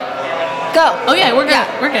Go. Oh, yeah, we're good.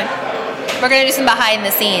 Yeah. We're good. We're going to do some behind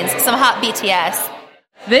the scenes, some hot BTS.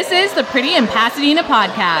 This is the Pretty in Pasadena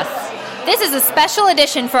podcast. This is a special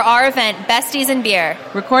edition for our event, Besties and Beer.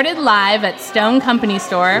 Recorded live at Stone Company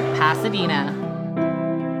Store, Pasadena.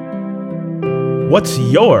 What's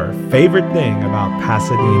your favorite thing about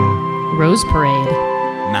Pasadena? Rose Parade.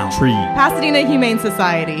 Mount Tree. Pasadena Humane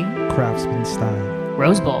Society. Craftsman Style.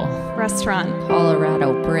 Rose Bowl. Restaurant.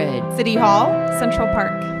 Colorado Bridge. City Hall. Central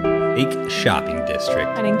Park. Lake Shopping District.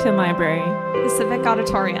 Huntington Library. Pacific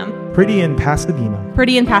Auditorium. Pretty in Pasadena.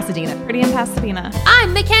 Pretty in Pasadena. Pretty in Pasadena.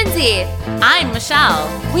 I'm Mackenzie. I'm Michelle.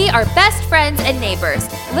 We are best friends and neighbors,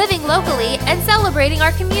 living locally and celebrating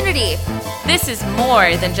our community. This is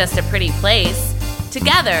more than just a pretty place.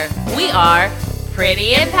 Together, we are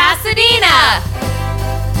Pretty in Pasadena.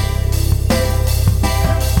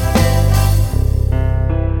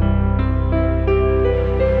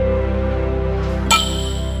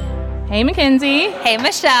 Hey, Mackenzie. Hey,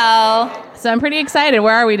 Michelle. So I'm pretty excited.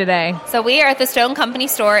 Where are we today? So we are at the Stone Company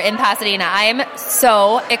Store in Pasadena. I am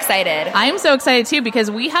so excited. I am so excited, too, because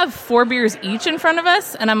we have 4 beers each in front of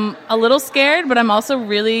us, and I'm a little scared, but I'm also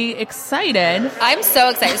really excited. I'm so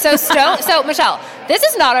excited. So, so Michelle, this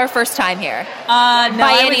is not our first time here. No,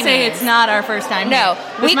 I would say means. It's not our first time No.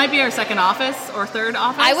 here. This might be our second office or third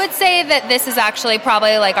office. I would say that this is actually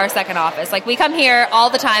probably like our second office. Like, we come here all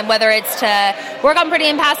the time, whether it's to work on Pretty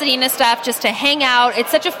in Pasadena stuff, just to hang out. It's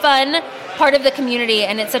such a fun part of the community,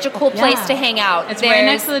 and it's such a cool place to hang out. It's right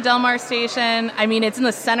next to the Del Mar station. I mean, it's in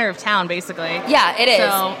the center of town, basically. Yeah, it is.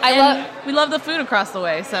 So, we love the food across the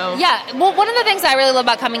way. So yeah, well, one of the things I really love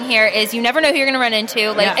about coming here is you never know who you're going to run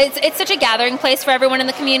into. Like, it's such a gathering place for everyone in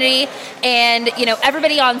the community, and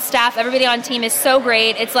everybody on staff, everybody on team is so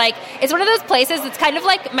great. It's like it's one of those places. It's kind of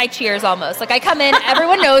like my Cheers almost. Like, I come in,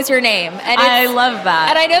 everyone knows your name, and I love that.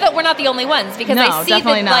 And I know that we're not the only ones because I see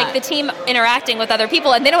the team interacting with other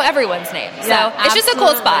people, and they know everyone's name. So yeah, it's just a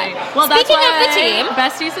cool spot. Well, Speaking that's of the team,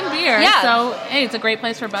 Besties and Beer. Yeah. So hey, it's a great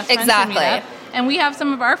place for best friends to meet up. And we have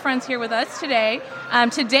some of our friends here with us today.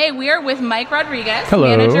 Today we are with Mike Rodriguez, Hello.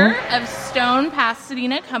 manager of Stone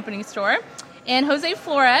Pasadena Company Store, and Jose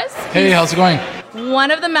Flores. Hey, how's it going?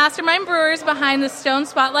 One of the mastermind brewers behind the Stone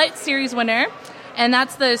Spotlight Series winner, and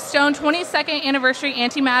that's the Stone 22nd Anniversary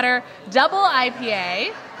Antimatter Double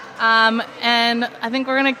IPA. And I think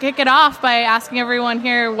we're going to kick it off by asking everyone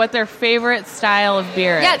here what their favorite style of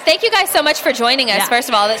beer is. Yeah, thank you guys so much for joining us. Yeah. First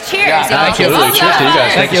of all, cheers. Yeah, Thank you. Cheers to you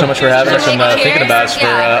guys. Thank you so much for having us and thinking about us for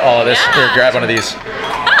all of this. Yeah. Here, grab one of these.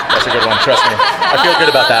 That's a good one. Trust me. I feel good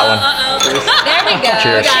about that one. There we go.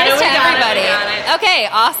 Cheers. Cheers to We got it. everybody. Okay,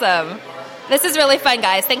 awesome. This is really fun,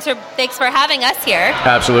 guys. Thanks for having us here.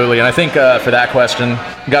 Absolutely. And I think for that question,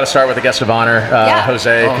 you got to start with the guest of honor,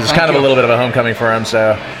 Jose, because it's kind of a little bit of a homecoming for him.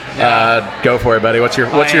 So go for it, buddy. What's your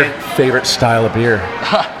favorite style of beer?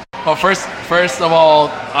 Well, first of all,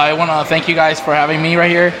 I want to thank you guys for having me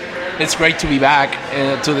right here. It's great to be back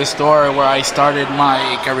to the store where I started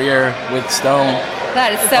my career with Stone.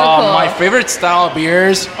 That is so cool. My favorite style of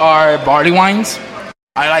beers are barley wines.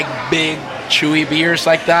 I like big, chewy beers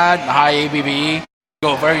like that, high ABV.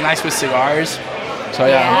 Go very nice with cigars. So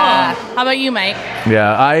yeah. How about you, Mike?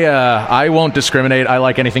 Yeah, I won't discriminate. I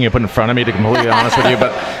like anything you put in front of me, to be completely honest with you.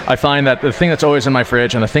 But I find that the thing that's always in my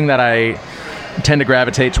fridge and the thing that I tend to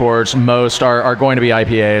gravitate towards most are going to be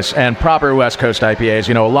IPAs and proper West Coast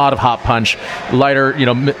IPAs. A lot of hop punch, lighter,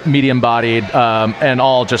 medium bodied, and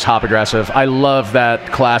all just hop aggressive. I love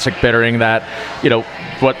that classic bittering that,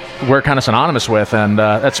 what we're kind of synonymous with, and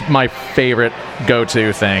that's my favorite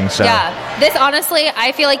go-to thing. So yeah, this honestly,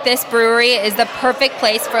 I feel like this brewery is the perfect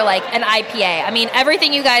place for like an IPA. I mean,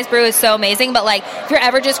 everything you guys brew is so amazing, but like if you're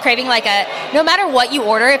ever just craving like no matter what you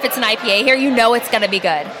order, if it's an IPA here, it's going to be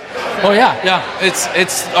good. Oh yeah,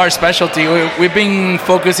 it's our specialty. We've been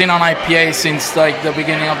focusing on IPA since like the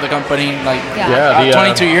beginning of the company,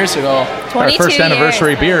 22 years ago. Our first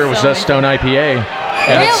anniversary beer was a Stone IPA,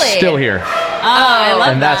 and it's still here. Oh, I love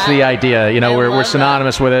and that's the idea. We're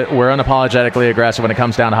synonymous with it. We're unapologetically aggressive when it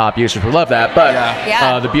comes down to hop usage. We love that.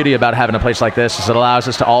 But the beauty about having a place like this is it allows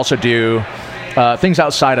us to also do things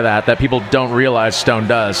outside of that people don't realize Stone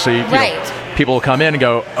does. So people will come in and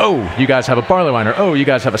go, oh, you guys have a barley wine, or oh, you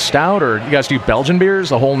guys have a stout, or you guys do Belgian beers,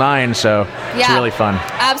 the whole nine. So it's really fun.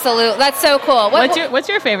 Absolutely. That's so cool. What's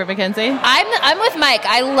your favorite, Mackenzie? I'm with Mike.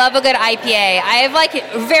 I love a good IPA. I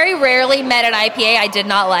have very rarely met an IPA I did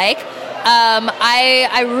not like.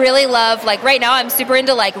 I really love, like, right now I'm super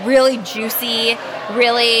into, like, really juicy,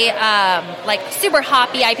 really, like, super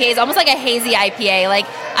hoppy IPAs, almost like a hazy IPA. Like,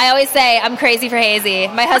 I always say I'm crazy for hazy.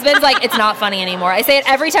 My husband's like, it's not funny anymore. I say it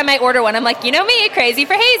every time I order one. I'm like, you know me, crazy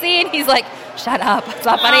for hazy. And he's like, shut up. It's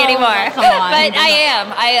not funny anymore. Come on. But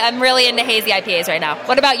I'm really into hazy IPAs right now.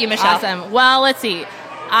 What about you, Michelle? Awesome. Well, let's see.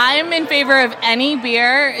 I'm in favor of any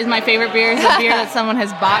beer. Is my favorite beer is a beer that someone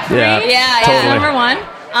has bought for me. Yeah, That's number one.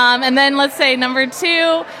 And then let's say number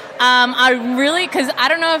two, I really, because I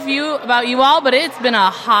don't know about you all, but it's been a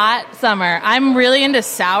hot summer. I'm really into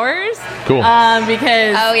sours. Cool.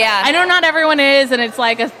 Because I know not everyone is, and it's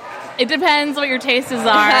like it depends what your tastes are,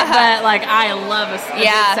 but like I love a good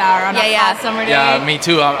sour on a hot summer day. Yeah, me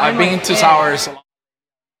too. I've been into sours.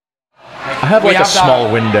 I have like a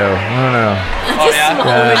small window. I don't know.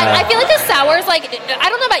 I feel like the sours, like, I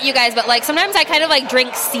don't know about you guys, but like sometimes I kind of like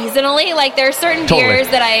drink seasonally. Like there are certain beers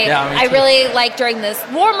that I really like during this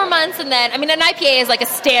warmer months, and then, I mean, an IPA is like a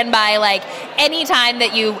standby, like any time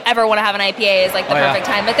that you ever want to have an IPA is like the perfect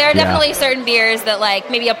time. But there are definitely certain beers that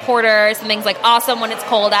like maybe a porter or something's like awesome when it's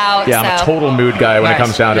cold out. Yeah, I'm a total mood guy when it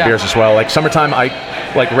comes down to beers as well. Like summertime,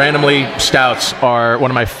 randomly stouts are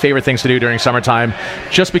one of my favorite things to do during summertime,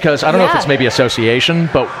 just because I don't know if it's maybe association,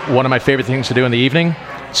 but one of my favorite things to do in the evening,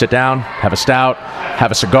 sit down, have a stout,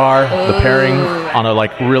 have a cigar. The pairing on a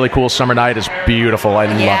like really cool summer night is beautiful. I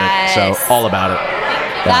love it. So all about it.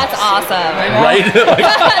 That's awesome. Right?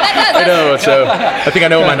 I know. So I think I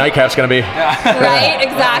know what my nightcap's going to be. Right?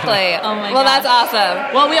 Exactly. Oh my Well, God. that's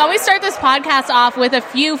awesome. Well, we always start this podcast off with a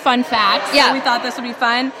few fun facts. Yeah. So we thought this would be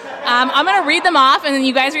fun. I'm going to read them off, and then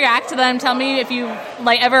you guys react to them. Tell me if you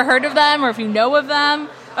like ever heard of them or if you know of them.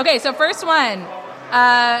 Okay, so first one,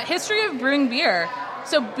 history of brewing beer.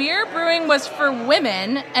 So beer brewing was for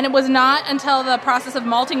women, and it was not until the process of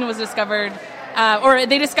malting was discovered, or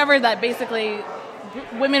they discovered that basically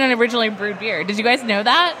women originally brewed beer. Did you guys know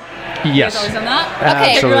that? Yes. You guys always done that?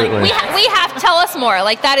 Okay, absolutely. we have to tell us more.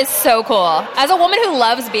 Like, that is so cool. As a woman who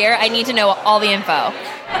loves beer, I need to know all the info.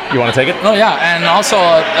 You want to take it? Oh yeah, and also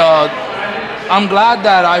I'm glad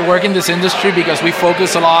that I work in this industry because we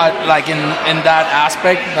focus a lot like in that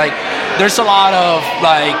aspect. Like there's a lot of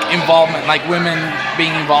like involvement, like women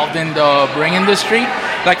being involved in the brewing industry.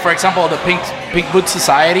 Like for example, the Pink Boot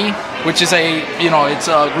Society, which is it's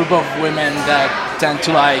a group of women that tend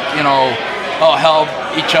to help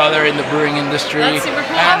each other in the brewing industry. That's super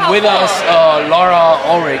cool. And with us, Laura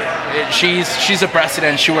Ulrich, she's the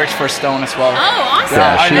president. She works for Stone as well. Oh, awesome.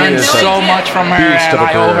 Yeah, I learned so much from her, and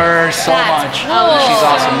I owe her so much. Cool. She's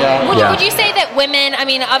awesome. Yeah. Would you say that women? I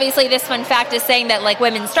mean, obviously, this fun fact is saying that like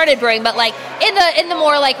women started brewing, but like in the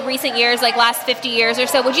more like recent years, like last 50 years or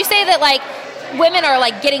so, would you say that like women are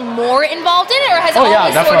like getting more involved in it, or has it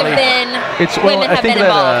always sort of been women have been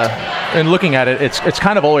involved? In looking at it, it's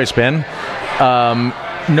kind of always been.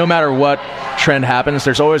 No matter what trend happens,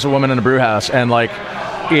 there's always a woman in a brew house, and like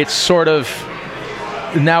it's sort of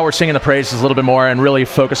now we're singing the praises a little bit more and really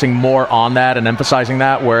focusing more on that and emphasizing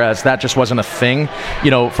that, whereas that just wasn't a thing.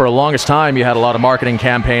 For the longest time, you had a lot of marketing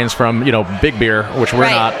campaigns from Big Beer, which we're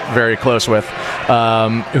not very close with,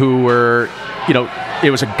 who were it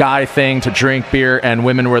was a guy thing to drink beer, and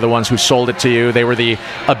women were the ones who sold it to you. They were the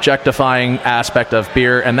objectifying aspect of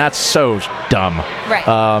beer, and that's so dumb. Right.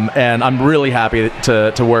 And I'm really happy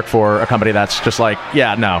to work for a company that's just like,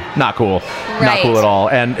 not cool. Right. Not cool at all.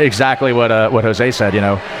 And exactly what Jose said,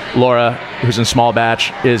 Laura, who's in Small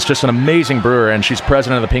Batch, is just an amazing brewer, and she's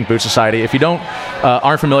president of the Pink Boot Society. If you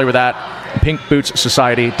aren't familiar with that,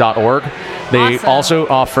 pinkbootssociety.org. They also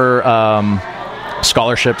offer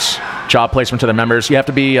scholarships, job placement to their members. You have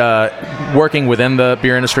to be working within the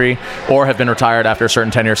beer industry or have been retired after a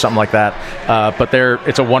certain tenure, something like that. But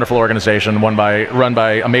it's a wonderful organization run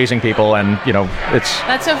by amazing people, and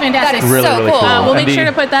that's so fantastic. That is really, so really cool. cool. We'll make sure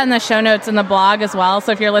to put that in the show notes in the blog as well.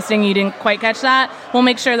 So if you're listening, you didn't quite catch that, we'll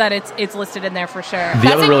make sure that it's listed in there for sure. The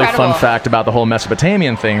That's other really incredible. fun fact about the whole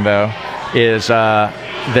Mesopotamian thing, though, is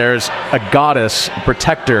there's a goddess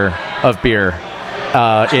protector of beer.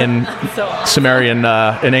 In Sumerian,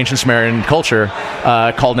 in ancient Sumerian culture,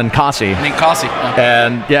 called Ninkasi.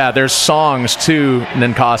 And there's songs to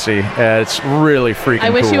Ninkasi. It's really freaking cool.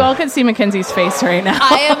 I wish you all could see Mackenzie's face right now.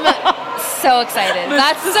 I am so excited.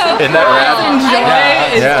 That's so Isn't that rad? Enjoy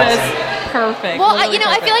is just perfect. Well, Literally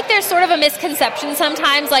I feel like there's sort of a misconception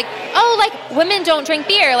sometimes, like, women don't drink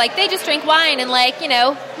beer, like they just drink wine and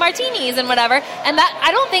martinis and whatever, and that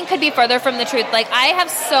I don't think could be further from the truth. Like, I have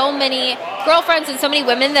so many girlfriends and so many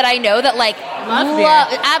women that I know that like love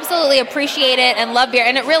beer, absolutely appreciate it and love beer,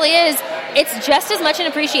 and it really is it's just as much an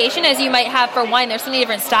appreciation as you might have for wine. There's so many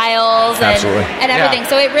different styles and everything.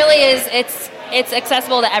 So it really is. It's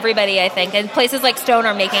accessible to everybody, I think, and places like Stone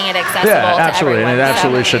are making it accessible to absolutely. everyone. And it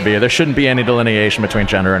absolutely should be. There shouldn't be any delineation between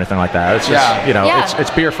gender or anything like that. It's just,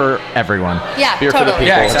 it's beer for everyone. Yeah, beer totally. for the people.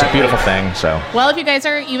 Yeah, exactly. It's a beautiful thing. So, well, if you guys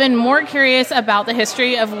are even more curious about the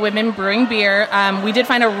history of women brewing beer, we did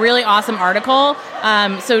find a really awesome article.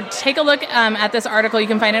 So take a look at this article. You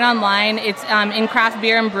can find it online. It's in Craft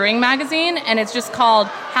Beer and Brewing magazine, and it's just called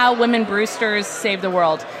 "How Women Brewsters Save the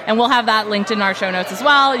World." And we'll have that linked in our show notes as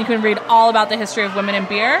well. You can read all about the history of women in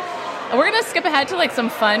beer. And we're going to skip ahead to like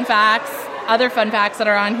some fun facts, other fun facts that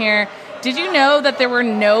are on here. Did you know that there were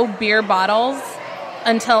no beer bottles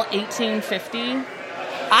until 1850?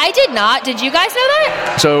 I did not. Did you guys know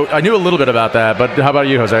that? So I knew a little bit about that, but how about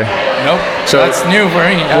you, Jose? Nope. So that's new for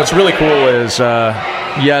me. What's really cool is,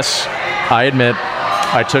 yes, I admit,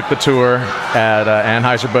 I took the tour at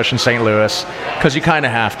Anheuser-Busch in St. Louis because you kind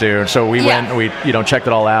of have to. So we went and we checked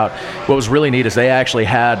it all out. What was really neat is they actually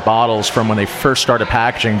had bottles from when they first started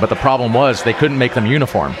packaging, but the problem was they couldn't make them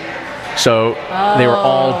uniform. So they were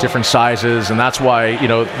all different sizes, and that's why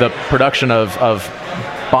the production of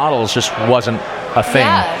bottles just wasn't a thing.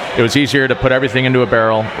 Yeah. It was easier to put everything into a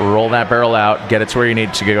barrel, roll that barrel out, get it to where you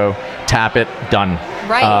need to go, tap it, done.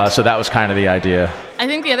 Right. So that was kind of the idea. I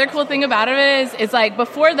think the other cool thing about it is like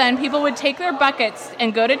before then, people would take their buckets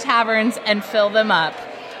and go to taverns and fill them up.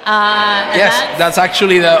 Yes, that's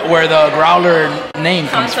actually where the growler name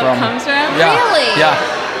comes from. Yeah. Really?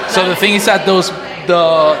 Yeah. So the thing is that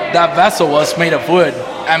that vessel was made of wood,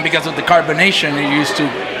 and because of the carbonation, it used to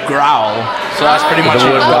growl. So that's pretty much The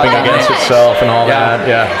wood it. rubbing against itself and all that.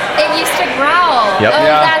 Yeah. It used to growl. Yep. Oh,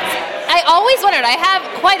 Yeah. I always wondered. I have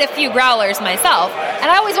quite a few growlers myself,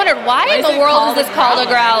 and I always wondered why in the world is this called a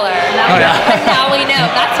growler? But now we know.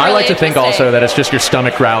 That's really I like to think also that it's just your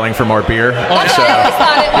stomach growling for more beer. That's what I always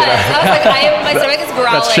thought it was. I was like, my stomach is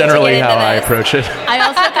growling. That's generally to get how into I this. approach it. I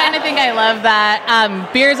also kind of think I love that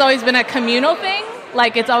beer's always been a communal thing.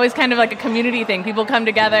 Like, it's always kind of like a community thing. People come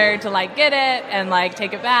together to, like, get it and, like,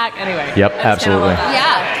 take it back. Anyway. Yep, I just kinda absolutely. love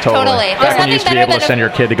that. Yeah, totally. There's Back when you nothing used to be better able to than send your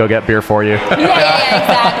kid to go get beer for you. yeah,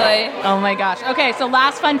 exactly. Oh, my gosh. Okay, so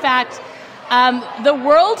last fun fact. The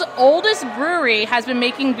world's oldest brewery has been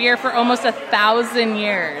making beer for almost 1,000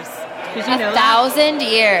 years. Did you know that? 1,000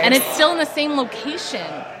 years. And it's still in the same location.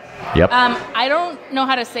 Yep. I don't know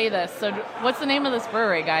how to say this. So what's the name of this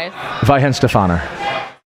brewery, guys? Weihenstephaner.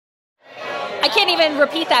 I can't even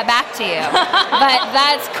repeat that back to you, but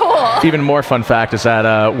that's cool. Even more fun fact is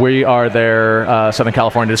that we are their Southern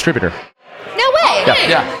California distributor. No way.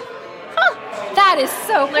 Yeah. That is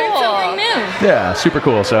so cool. Learned something new. Yeah, super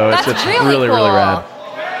cool. So That's it's really really, cool. really rad.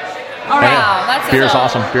 Wow, that's Beer's so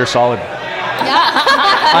awesome. Beer's solid. Yeah.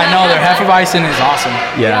 I know their Hefeweizen is awesome.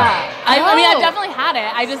 Yeah. I mean, Oh. I've definitely had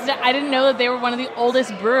it. I didn't know that they were one of the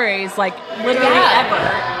oldest breweries, like literally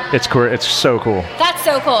ever. It's cool. It's so cool. That's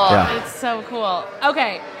so cool. Yeah. It's so cool.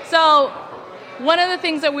 Okay, so one of the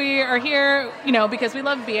things that we are here, because we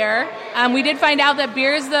love beer, we did find out that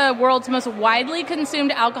beer is the world's most widely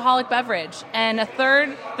consumed alcoholic beverage, and the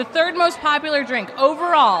third most popular drink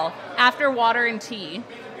overall after water and tea.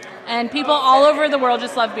 And people all over the world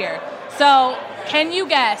just love beer. So, can you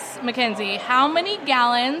guess, Mackenzie, how many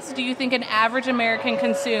gallons do you think an average American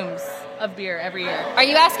consumes of beer every year? Are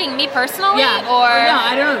you asking me personally? Yeah. Or No,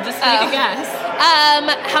 I don't know. Just take a guess.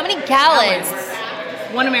 How many gallons?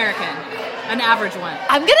 One American. An average one.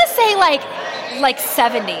 I'm gonna say like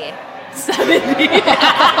 70. 70.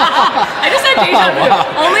 I just had deja vu.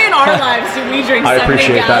 Only in our lives do we drink 70 I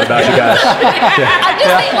appreciate that gallons. about you guys. I'm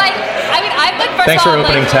just saying, I'm like first Thanks of for all,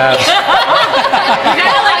 opening like, tabs. You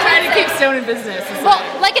kind of like trying to keep Stone in business. Well,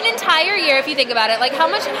 like an entire year, if you think about it, like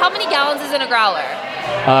how many gallons is in a growler?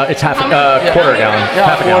 It's half quarter gallon.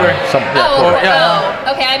 Yeah, half a quarter. gallon.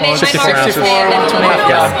 Yeah. Okay, I made my 64 mark ounces. mistake.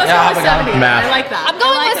 Yeah, half a gallon. Math. I like that. I'm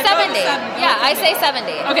going I like with that. 70. Yeah, I say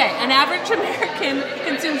 70. Okay, an average American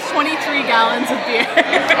consumes 23 gallons of beer.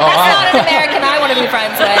 That's not an American I want to be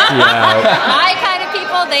friends with. Yeah. My kind of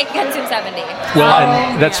people, they consume 70. Well,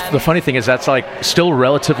 and that's the funny thing is that's like still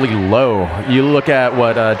relatively low. You look at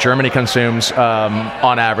what Germany consumes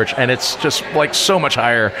on average, and it's just like so much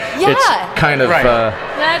higher. Yeah. It's kind of Right.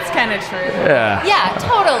 That's kind of true. yeah. Yeah,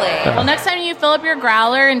 totally. Well, next time you fill up your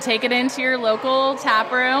growler and take it into your local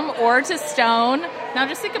tap room or to Stone, now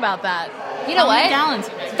just think about that. You know How many what? gallons?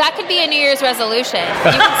 That could be a New Year's resolution.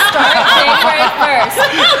 You can start January 1st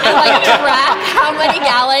and track how many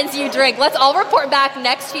gallons you drink. Let's all report back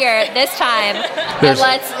next year this time, and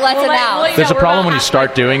let's announce. There's a problem when you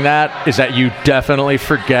start doing that is that you definitely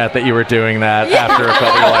forget that you were doing that after a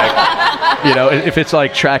couple. If it's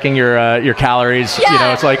like tracking your calories,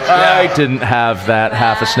 it's like I didn't have that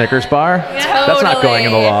half a Snickers bar. Yeah. That's not going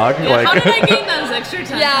in the log. Yeah, how did I gain those extra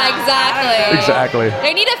 10 pounds? Exactly.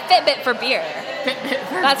 They need a Fitbit for beer.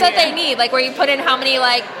 That's what they need, like where you put in how many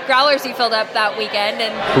growlers you filled up that weekend.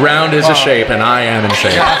 And round is a shape, and I am in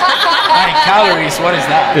shape. Calories, what is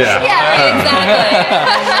that? Exactly.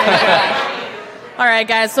 All right,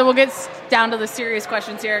 guys, so we'll get down to the serious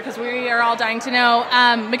questions here because we are all dying to know.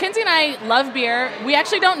 Mackenzie and I love beer. We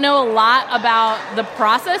actually don't know a lot about the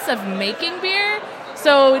process of making beer.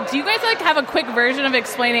 So do you guys have a quick version of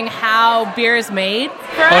explaining how beer is made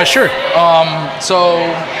for us? Sure. So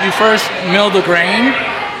you first mill the grain,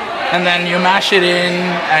 and then you mash it in,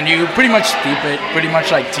 and you pretty much steep it, pretty much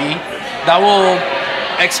like tea. That will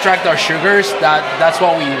extract our sugars. That's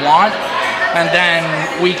what we want. And then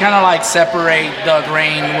we kind of separate the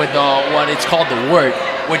grain with what it's called the wort,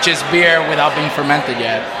 which is beer without being fermented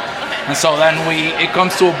yet. And so then it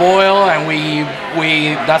comes to a boil, and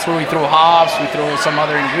that's where we throw hops, we throw some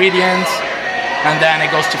other ingredients, and then it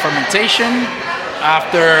goes to fermentation.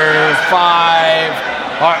 After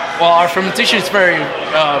our fermentation is very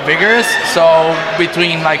vigorous, so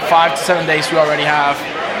between 5 to 7 days we already have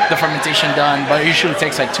the fermentation done, but it usually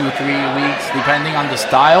takes 2 or 3 weeks depending on the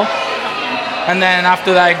style. And then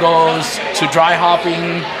after that it goes to dry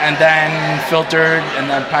hopping, and then filtered, and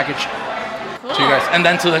then packaged. To you guys, and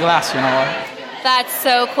then to the glass, That's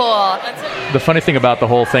so cool. The funny thing about the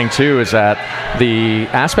whole thing too is that the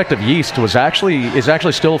aspect of yeast is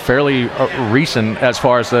actually still fairly recent as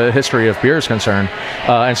far as the history of beer is concerned.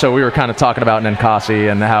 And so we were kind of talking about Ninkasi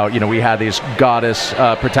and how we had these goddess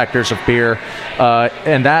protectors of beer,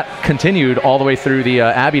 and that continued all the way through the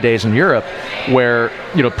Abbey days in Europe, where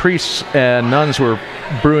priests and nuns were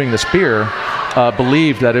brewing this beer.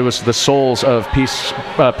 Believed that it was the souls of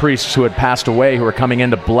priests who had passed away who were coming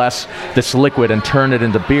in to bless this liquid and turn it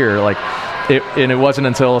into beer. And it wasn't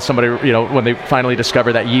until somebody, when they finally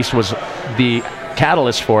discovered that yeast was the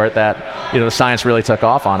catalyst for it, that the science really took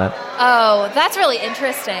off on it. Oh, that's really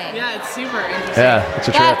interesting. Yeah, it's super interesting. Yeah, it's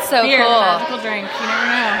a trip. That's so Beer, cool. the magical drink. You never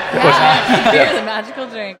know. Yeah. Beer, the magical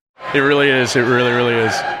drink. It really is. It really, really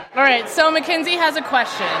is. All right, so Mackenzie has a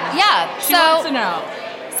question. Yeah, She wants to know.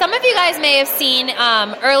 Some of you guys may have seen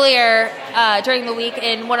earlier during the week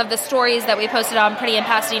in one of the stories that we posted on Pretty in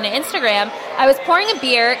Pasadena Instagram, I was pouring a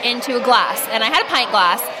beer into a glass, and I had a pint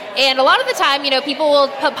glass, and a lot of the time, people will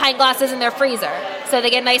put pint glasses in their freezer, so they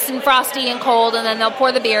get nice and frosty and cold, and then they'll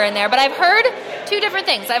pour the beer in there. But I've heard two different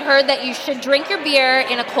things. I've heard that you should drink your beer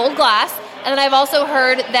in a cold glass, and then I've also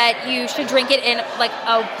heard that you should drink it in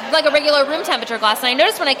a regular room temperature glass. And I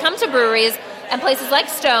noticed when I come to breweries and places like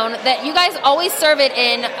Stone that you guys always serve it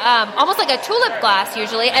in almost like a tulip glass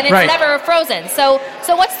usually, and it's never frozen. So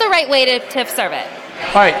what's the right way to serve it?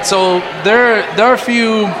 All right, so there are a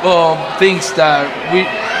few things that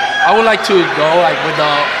I would like to go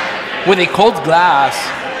with a cold glass.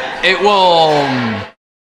 It will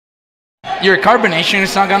your carbonation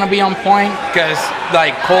is not gonna be on point because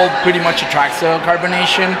cold pretty much attracts the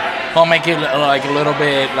carbonation. It'll make it a little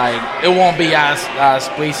bit it won't be as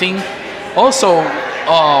pleasing. Also,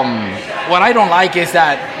 what I don't like is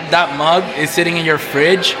that mug is sitting in your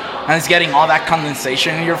fridge and it's getting all that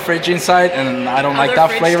condensation in your fridge inside, and I don't like that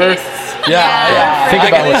flavor. Yeah. Think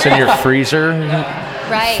about what's in your freezer,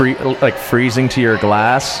 Right. Freezing to your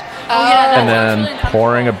glass, and then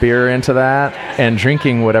pouring a beer into that and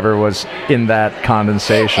drinking whatever was in that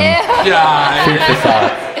condensation. Yeah. Food for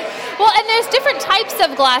thought. Well, and there's different types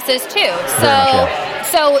of glasses too.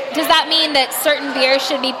 So does that mean that certain beers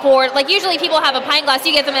should be poured? Usually people have a pint glass,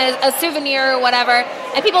 you get them as a souvenir or whatever,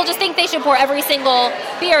 and people just think they should pour every single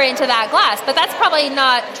beer into that glass. But that's probably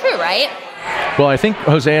not true, right? Well, I think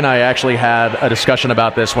Jose and I actually had a discussion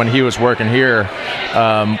about this when he was working here,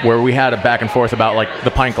 where we had a back and forth about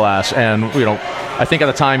the pint glass, and I think at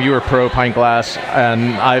the time you were pro pint glass,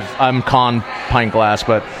 and I'm con pint glass.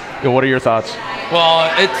 But what are your thoughts? Well,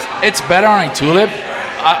 it's better on a tulip.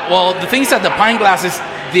 The thing is that the pint glass is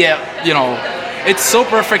it's so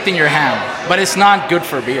perfect in your hand, but it's not good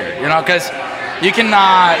for beer. Because you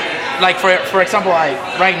cannot. For example,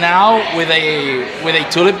 right now with a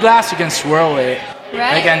tulip glass, you can swirl it.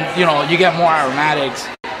 Right. You get more aromatics,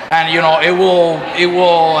 and it will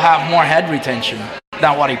have more head retention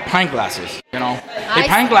than what a pint glass is. A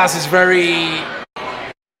pint glass is very,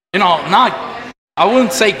 not. I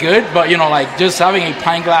wouldn't say good, but like just having a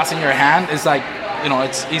pint glass in your hand is like,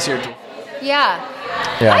 it's easier to. Yeah.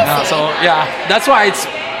 So that's why it's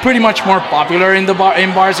pretty much more popular in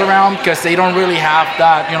bars around, because they don't really have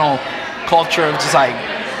that culture of just like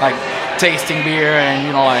tasting beer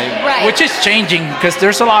and Right. which is changing, because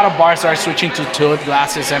there's a lot of bars that are switching to tilt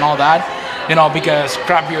glasses and all that. Because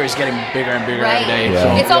craft beer is getting bigger and bigger every day. Yeah.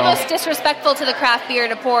 So, It's almost disrespectful to the craft beer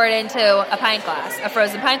to pour it into a pint glass, a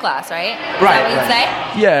frozen pint glass, right? Is that what you'd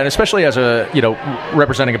say? Yeah, and especially as a,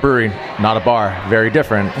 representing a brewery, not a bar, very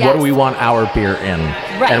different. Yes. What do we want our beer in?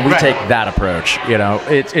 Right. And we Right. take that approach.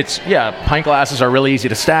 Pint glasses are really easy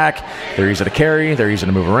to stack. They're easy to carry. They're easy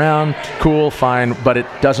to move around. Cool, fine, but it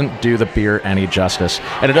doesn't do the beer any justice.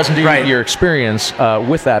 And it doesn't do Right. your experience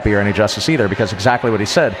with that beer any justice either, because exactly what he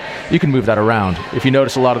said, you can move that around. If you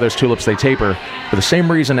notice, a lot of those tulips, they taper for the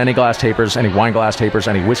same reason any glass tapers, any wine glass tapers,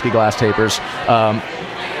 any whiskey glass tapers.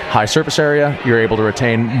 High surface area, you're able to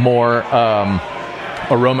retain more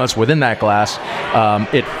aromas within that glass.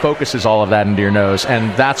 It focuses all of that into your nose,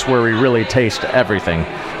 and that's where we really taste everything.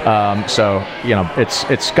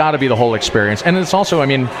 It's got to be the whole experience. And it's also,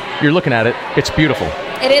 you're looking at it, it's beautiful.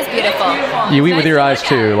 It is beautiful. You eat with your eyes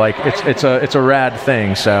too. Like it's a rad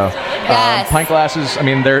thing. So Yes. pint glasses.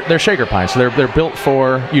 They're shaker pints. They're built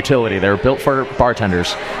for utility. They're built for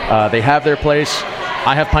bartenders. They have their place.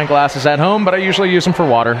 I have pint glasses at home, but I usually use them for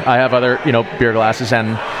water. I have other beer glasses,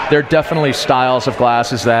 and they're definitely styles of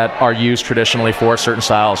glasses that are used traditionally for certain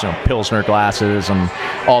styles. Pilsner glasses and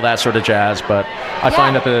all that sort of jazz. But I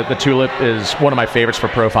find that the tulip is one of my favorites for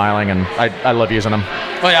profiling, and I love using them.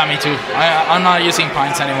 Oh yeah, me too. I'm not using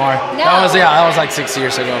pints anymore. No. That was like 6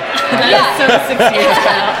 years ago. Yeah. So 6 years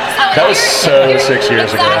ago. That was so 6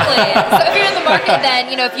 years ago. Exactly. So if you're in the market, then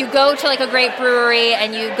if you go to like a great brewery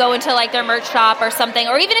and you go into like their merch shop or something,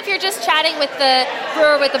 or even if you're just chatting with the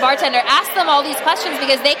brewer, with the bartender, ask them all these questions,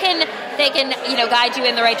 because they can guide you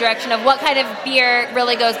in the right direction of what kind of beer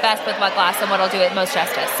really goes best with what glass and what'll do it most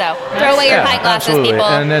justice. So throw away your pint glasses, absolutely. people.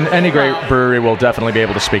 And then any great brewery will definitely be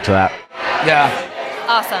able to speak to that. Yeah.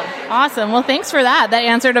 Awesome. Well, thanks for that. That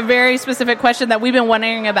answered a very specific question that we've been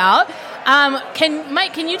wondering about.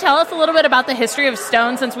 Mike, can you tell us a little bit about the history of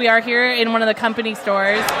Stone, since we are here in one of the company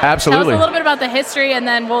stores? Absolutely. Tell us a little bit about the history, and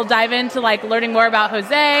then we'll dive into learning more about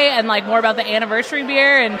Jose and more about the anniversary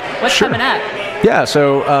beer and what's coming up. Yeah,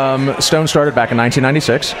 so Stone started back in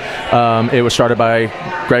 1996. It was started by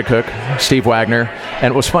Greg Cook, Steve Wagner,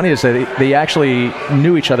 and what was funny is that they actually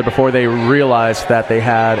knew each other before they realized that they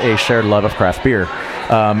had a shared love of craft beer.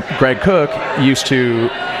 Greg Cook used to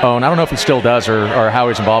own, I don't know if he still does or how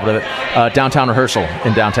he's involved with it, Downtown Rehearsal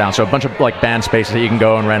in downtown. So a bunch of band spaces that you can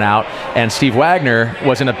go and rent out. And Steve Wagner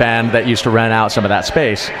was in a band that used to rent out some of that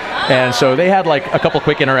space. And so they had a couple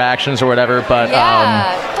quick interactions or whatever. But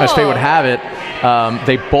as fate would have it,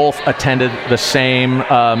 they both attended the same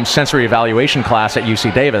sensory evaluation class at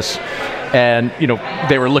UC Davis. And,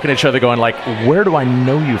 they were looking at each other going where do I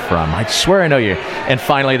know you from? I swear I know you. And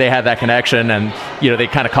finally they had that connection, and, they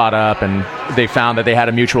kind of caught up, and they found that they had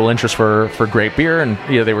a mutual interest for great beer, and,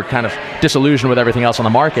 they were kind of disillusioned with everything else on the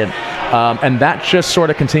market. And that just sort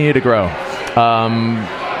of continued to grow.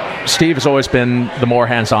 Steve has always been the more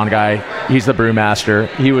hands-on guy. He's the brewmaster.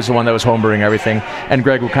 He was the one that was homebrewing everything, and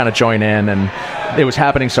Greg would kind of join in, and it was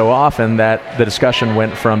happening so often that the discussion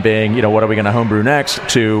went from being, what are we going to homebrew next,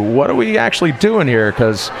 to what are we actually doing here,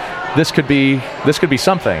 because this could be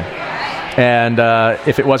something. And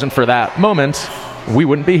if it wasn't for that moment, we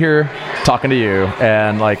wouldn't be here talking to you.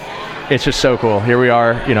 And it's just so cool. Here we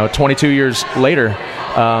are, 22 years later,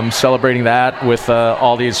 celebrating that with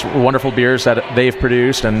all these wonderful beers that they've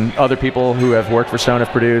produced and other people who have worked for Stone have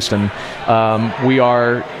produced. And we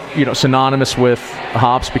are, synonymous with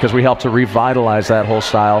hops because we help to revitalize that whole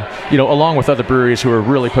style, along with other breweries who are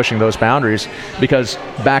really pushing those boundaries. Because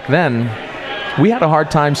back then, we had a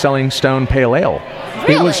hard time selling Stone Pale Ale.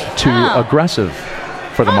 Really? It was too aggressive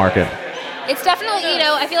for the market. It's definitely,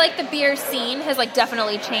 I feel like the beer scene has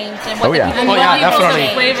definitely changed, and what Oh, yeah. the people Oh, yeah, want.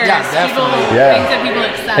 definitely. Flavors, Yeah, definitely. People, Yeah. things that people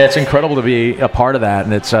accept. It's incredible to be a part of that,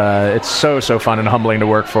 and it's so fun and humbling to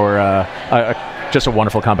work for just a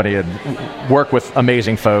wonderful company and work with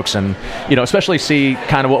amazing folks, and especially see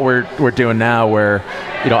kind of what we're doing now, where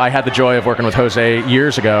I had the joy of working with Jose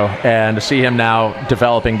years ago, and to see him now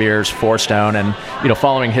developing beers for Stone, and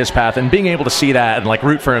following his path, and being able to see that and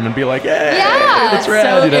root for him and be like, hey, that's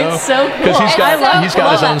rad, It's so cool. because he's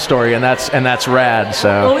got his cool. own story, and that's rad. So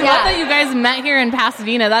Well, we Yeah. love that you guys met here in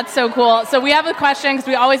Pasadena. That's so cool. So we have a question, because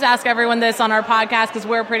we always ask everyone this on our podcast, because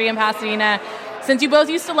we're pretty in Pasadena. since you both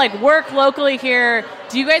used to like work locally here,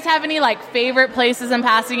 do you guys have any like favorite places in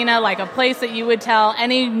Pasadena, like a place that you would tell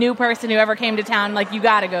any new person who ever came to town, like you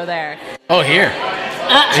got to go there? Oh, here.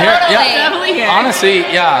 Totally. Yeah. Definitely here. Honestly,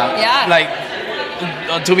 yeah. Yeah. Like,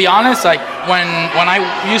 to be honest, like when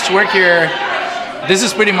I used to work here, this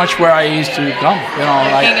is pretty much where I used to come. You know,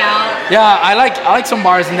 like Hang out. Yeah, I like some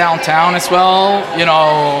bars in downtown as well. You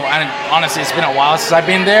know, and honestly, it's been a while since I've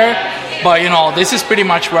been there. But you know, this is pretty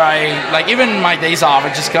much where I like. Even my days off, I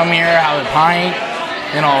just come here, have a pint,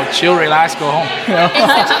 you know, chill, relax, go home. You know?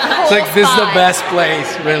 It's like this is the best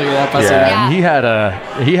place, really. That Pasadena. Yeah,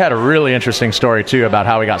 and he had a really interesting story too about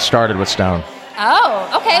how he got started with Stone. Oh,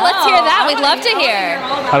 okay. Let's hear that. We'd love to hear.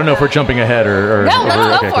 I don't know if we're jumping ahead or No, let's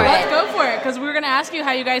go okay, for cool. it. Let's go for it, because we were going to ask you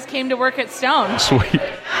how you guys came to work at Stone. Sweet.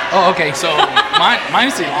 Oh, okay. So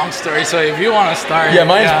mine's a long story. So if you want to start, Yeah,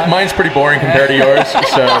 mine's pretty boring compared to yours.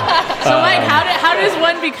 So Mike, how does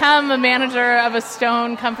one become a manager of a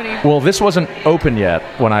Stone company? well, this wasn't open yet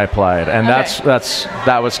when I applied, and Okay.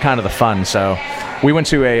 that was kind of the fun. So we went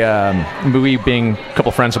to we being a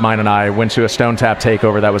couple friends of mine and I went to a Stone Tap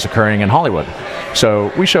takeover that was occurring in Hollywood.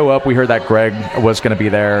 So we show up, we heard that Greg was going to be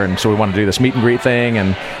there, and so we wanted to do this meet and greet thing,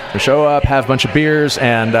 and we show up, have a bunch of beers,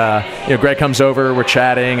 and Greg comes over, we're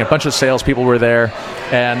chatting, a bunch of salespeople were there,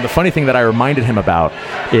 and the funny thing that I reminded him about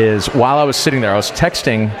is while I was sitting there, I was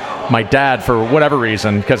texting my dad for whatever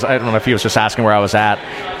reason, because I don't know if he was just asking where I was at.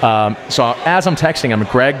 So as I'm texting him,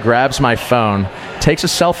 Greg grabs my phone, takes a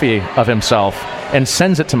selfie of himself, and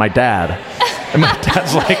sends it to my dad. And my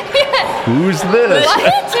dad's like, who's this? What?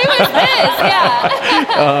 Who is this?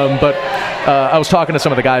 Yeah. But I was talking to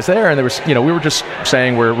some of the guys there, and there was, we were just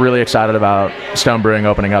saying we're really excited about Stone Brewing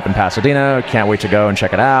opening up in Pasadena. Can't wait to go and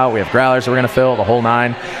check it out. We have growlers that we're going to fill, the whole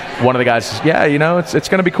nine. One of the guys says, yeah, it's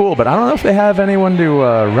going to be cool, but I don't know if they have anyone to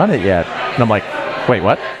run it yet. And I'm like, wait,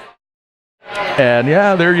 what? And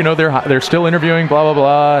yeah, they're still interviewing, blah blah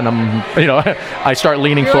blah. And I'm, I start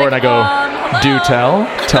leaning forward and I go, hello? "Do tell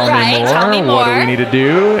Right, me more. tell me What do more. we need to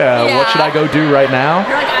do? What should I go do right now?"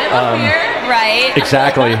 You're like, I live here. Right.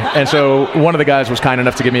 Exactly. And so one of the guys was kind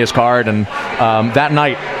enough to give me his card, and that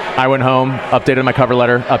night I went home, updated my cover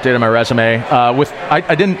letter, updated my resume.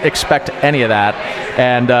 I didn't expect any of that,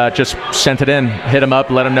 and just sent it in, hit him up,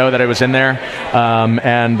 let him know that it was in there,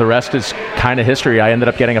 and the rest is kind of history. I ended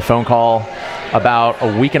up getting a phone call about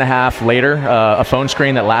a week and a half later, a phone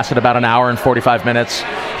screen that lasted about an hour and 45 minutes.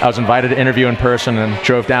 I was invited to interview in person and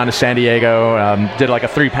drove down to San Diego, did like a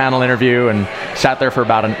 3-panel interview and sat there for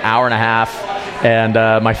about an hour and a half. And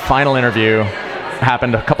my final interview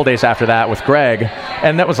happened a couple days after that with Greg,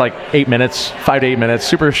 and that was like 5 to 8 minutes,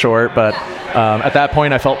 super short, but at that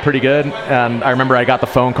point I felt pretty good. And I remember I got the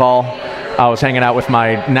phone call. I was hanging out with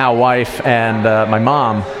my now wife and my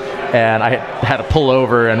mom, and I had to pull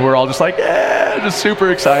over, and we're all just like, yeah, just super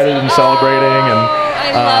excited and celebrating. And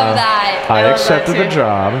I love that. I love accepted that the too.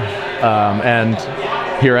 job, and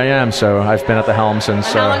here I am. So I've been at the helm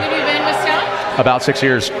since How long have you been with Stone? about 6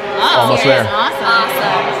 years, almost there.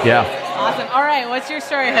 Awesome. Yeah. Awesome. All right, what's your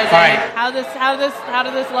story, Jose? All right. How did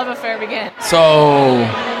this love affair begin? So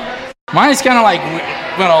mine is kind of like,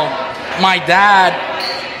 my dad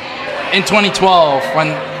in 2012,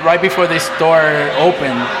 right before this store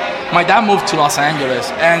opened, my dad moved to Los Angeles,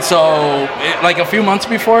 and so like a few months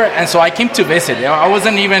before, and so I came to visit. I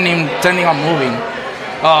wasn't even intending on moving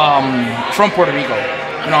from Puerto Rico.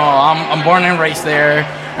 I'm born and raised there,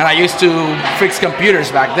 and I used to fix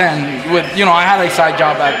computers back then. I had a side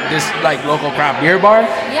job at this like local craft beer bar.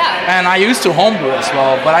 Yeah. And I used to homebrew as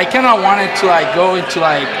well, but I kind of wanted to like go into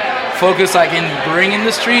like focus like in the brewing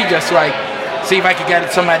industry, just to like see if I could get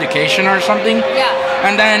some education or something. Yeah.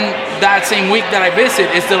 And then that same week that I visit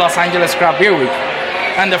is the Los Angeles Craft Beer Week,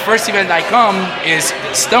 and the first event I come is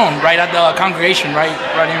Stone, right at the congregation, right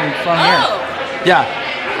in front here. Yeah.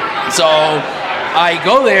 So I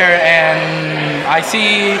go there and I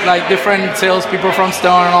see like different salespeople from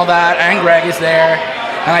Stone and all that, and Greg is there.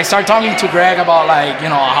 And I start talking to Greg about like,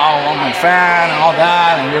 how I'm a fan and all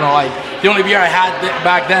that, and like the only beer I had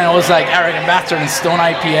back then was like Arrogant Bastard and Stone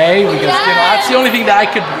IPA, because that's the only thing that I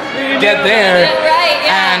could get there. Right,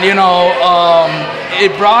 yeah. And he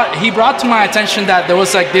brought to my attention that there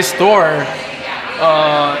was like this store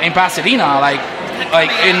in Pasadena, like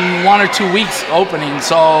in 1 or 2 weeks opening.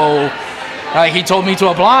 So he told me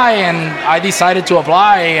to apply, and I decided to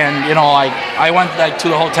apply, and I went like to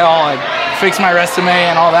the hotel, like fixed my resume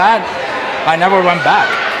and all that. I never went back.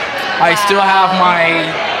 I still have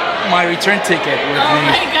my return ticket with me.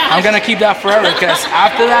 my gosh. I'm gonna keep that forever, because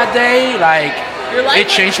after that day, like Your life it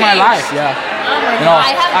changed my life. Yeah.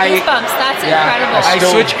 I have goosebumps. That's incredible. I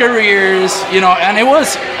switched careers, and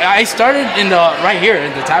I started right here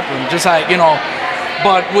in the tap room, just like,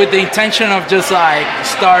 but with the intention of just like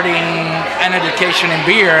starting an education in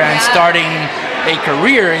beer and starting a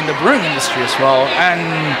career in the brewing industry as well. And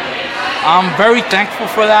I'm very thankful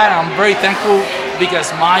for that. I'm very thankful because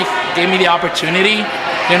Mike gave me the opportunity,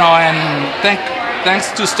 and thanks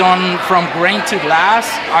to Stone, from grain to glass,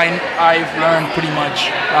 I've learned pretty much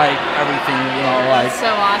like everything, like. So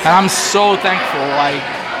awesome. And I'm so thankful. Like,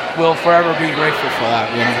 will forever be grateful for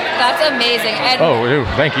that. That's amazing. And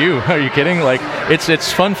thank you. Are you kidding? Like,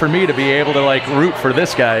 it's fun for me to be able to like root for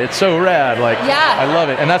this guy. It's so rad. Like, I love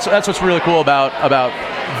it, and that's what's really cool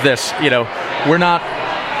about this. We're not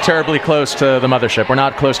terribly close to the mothership. We're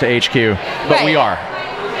not close to HQ, but we are.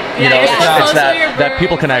 It's that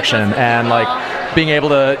people connection and like being able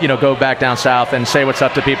to go back down south and say what's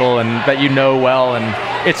up to people and that well, and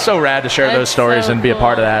it's so rad to share those stories and be a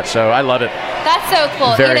part of that. So I love it. That's so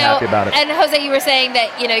cool. Very happy about it. And Jose, you were saying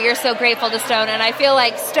that you're so grateful to Stone, and I feel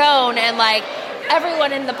like Stone and like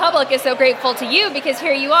everyone in the public is so grateful to you because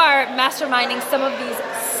here you are masterminding some of these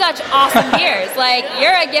such awesome beers. Like,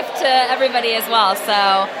 you're a gift to everybody as well.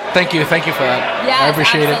 So thank you for that. Yes, I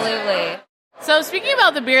appreciate absolutely. So speaking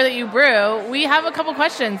about the beer that you brew, we have a couple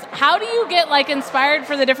questions. How do you get like inspired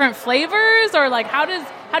for the different flavors, or like how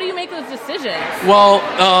do you make those decisions? Well,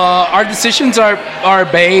 our decisions are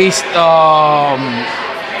based.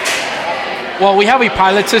 Well, we have a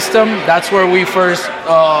pilot system. That's where we first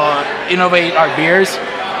innovate our beers.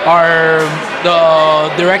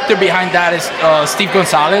 The director behind that is Steve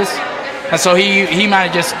Gonzalez, and so he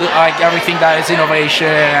manages like everything that is innovation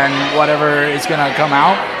and whatever is gonna come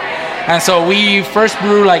out. And so we first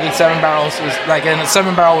brew like in 7 barrels, like in a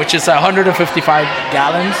 7 barrel, which is 155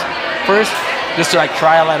 gallons first, just to like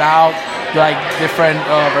trial it out, like different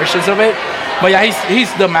versions of it. But yeah,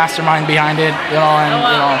 he's the mastermind behind it,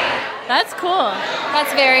 That's cool.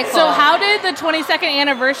 That's very cool. So how did the 22nd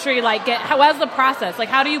anniversary how was the process? Like,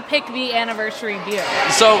 how do you pick the anniversary beer?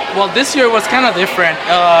 So, well, this year was kind of different.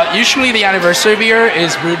 Usually the anniversary beer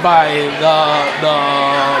is brewed by the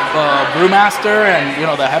brewmaster and,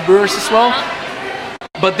 the head brewers as well.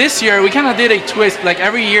 But this year we kind of did a twist. Like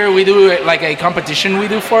every year we do like a competition we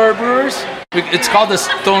do for our brewers. It's called the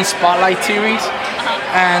Stone Spotlight Series.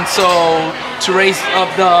 And so to raise up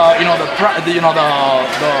the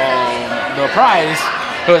prize,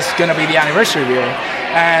 it was gonna be the anniversary beer.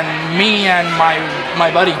 And me and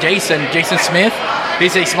my buddy Jason Smith,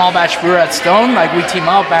 he's a small batch brewer at Stone. Like, we team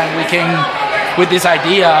up and we came with this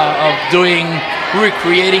idea of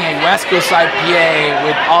recreating a West Coast IPA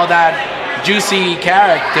with all that juicy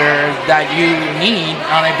character that you need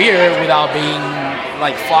on a beer without being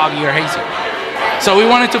like foggy or hazy. So we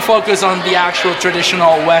wanted to focus on the actual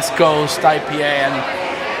traditional West Coast IPA and,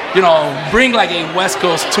 bring like a West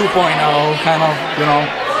Coast 2.0 kind of,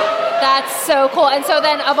 That's so cool. And so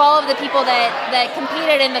then of all of the people that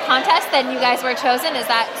competed in the contest, then you guys were chosen? Is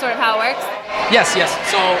that sort of how it works? Yes.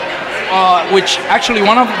 So, which actually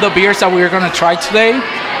one of the beers that we were going to try today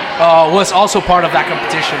was also part of that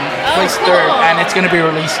competition. Placed third, and it's going to be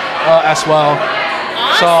released as well.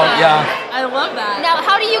 Awesome. So, yeah. I love that. Now,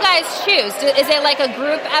 how do you guys choose? Is it like a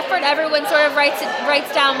group effort? Everyone sort of writes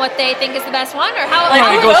down what they think is the best one, or how?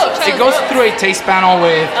 It goes through a taste panel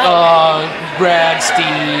with Brad,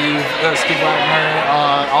 Steve Wagner,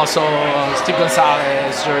 also Steve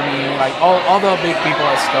Gonzalez, Jeremy, like all the big people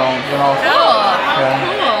at Stone. Cool.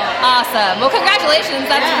 Cool. Awesome. Well, congratulations.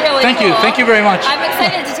 That's really cool. Thank you very much. I'm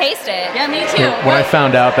excited to taste it. Yeah, me too. When I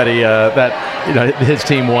found out that his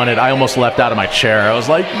team won it, I almost leapt out of my chair. I was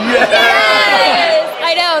like, yes!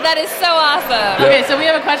 I know, that is so awesome. Okay, so we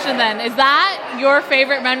have a question then. Is that your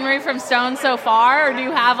favorite memory from Stone so far, or do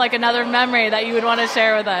you have like another memory that you would want to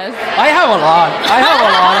share with us? I have a lot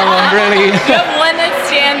of them, really. Do you have one that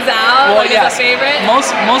stands out, as a favorite?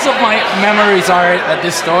 Most of my memories are at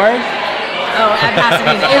this store. Oh, at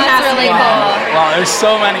Pasadena. That's really cool. Wow, there's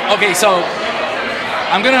so many. Okay, so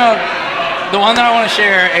the one that I want to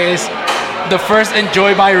share is the first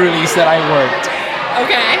Enjoy By release that I worked.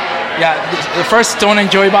 Okay. Yeah, the first Stone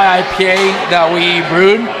Enjoy By IPA that we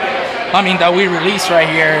released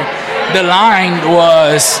right here, the line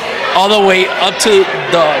was all the way up to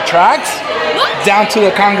the tracks, down to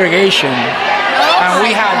the congregation. And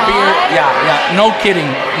we had beer. Yeah, no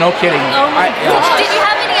kidding. Oh my gosh. Did you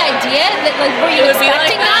have any idea that, were you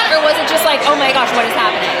expecting that, or was it just like, oh my gosh, what is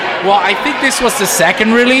happening? Well, I think this was the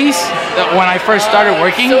second release when I first started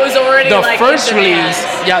working. So it was already the like first in release.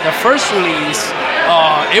 demand. Yeah, the first release.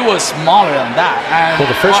 It was smaller than that. And Well,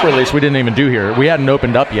 the first release we didn't even do here. We hadn't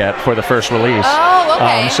opened up yet for the first release. Oh,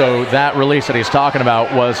 okay. So that release that he's talking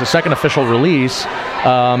about was the second official release.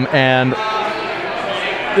 And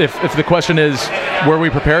if the question is, were we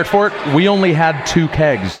prepared for it? We only had 2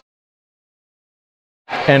 kegs.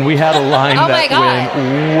 And we had a line Oh my that God.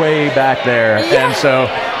 went way back there. Yeah. And so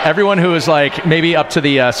everyone who was like maybe up to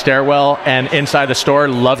the stairwell and inside the store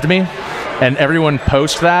loved me. And everyone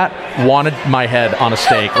post that wanted my head on a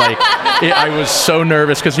steak. Like I was so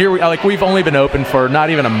nervous because here we've only been open for not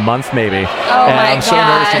even a month maybe. And my I'm so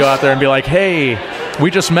nervous to go gosh. out there and be like, hey, we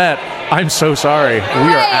just met. I'm so sorry. We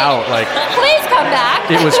are Right. out. Like Please come back.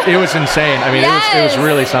 it was insane. I mean, it was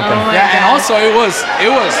really something. Yeah, and also it was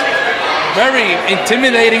very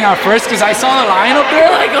intimidating at first because I saw the line up there.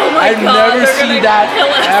 Like, oh my I've God, never they're seen gonna that kill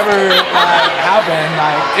us. ever happen.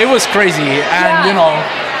 Like it was crazy, and Yeah.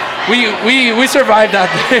 we survived that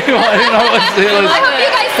day. It was, I hope you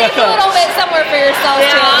guys take a little bit somewhere for yourselves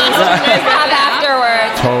to have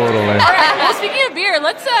afterwards. Totally. All right. Well, speaking of beer,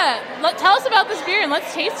 let's tell us about this beer and let's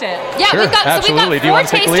taste it. Yeah, Sure, we've got absolutely. Do you 4 want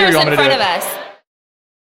to take the lead or tasters you want in me to front do of it? us.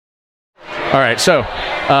 All right, so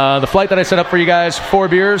the flight that I set up for you guys, 4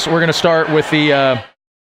 beers. We're going to start with the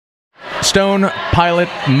Stone Pilot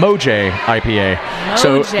Moj IPA.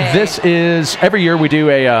 So Moj. this is, every year we do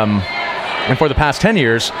and for the past 10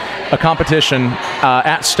 years, a competition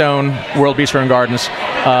at Stone World Bistro and Gardens.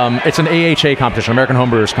 It's an AHA competition, American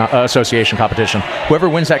Homebrewers Association competition. Whoever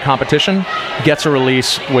wins that competition gets a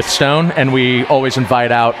release with Stone, and we always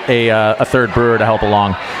invite out a third brewer to help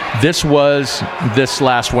along. This was this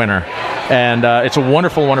last winter, and it's a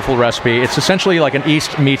wonderful, wonderful recipe. It's essentially like an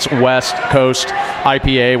East meets West Coast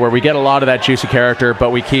IPA, where we get a lot of that juicy character, but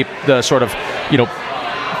we keep the sort of,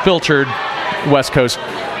 filtered West Coast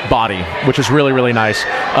body, which is really, really nice.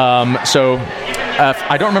 I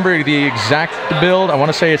don't remember the exact build. I want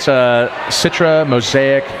to say it's a Citra,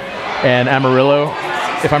 Mosaic, and Amarillo,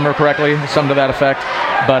 if I remember correctly, something to that effect.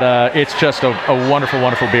 But it's just a wonderful,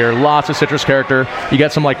 wonderful beer. Lots of citrus character. You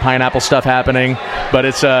get some like pineapple stuff happening, but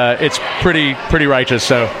it's pretty righteous.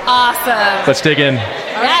 So Awesome. let's dig in.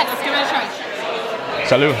 Yes. Let's give it a try.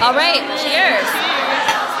 Salud. All right. Cheers.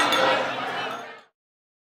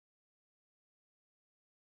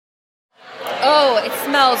 Oh, it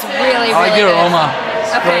smells really, really I like the good. aroma.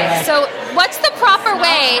 Okay, so what's the proper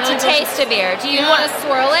way to taste a beer? Do you want to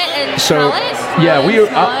swirl it and smell it? Yeah,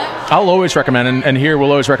 I'll always recommend, and here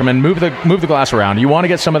we'll always recommend move the glass around. You want to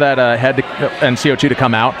get some of that head and CO2 to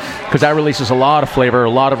come out, because that releases a lot of flavor,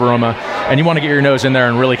 a lot of aroma, and you want to get your nose in there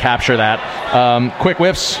and really capture that. Quick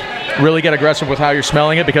whiffs. Really get aggressive with how you're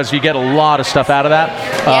smelling it, because you get a lot of stuff out of that.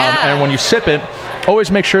 Yeah. And when you sip it, always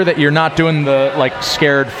make sure that you're not doing the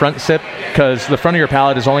scared front sip, because the front of your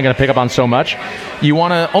palate is only going to pick up on so much. You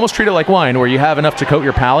want to almost treat it like wine, where you have enough to coat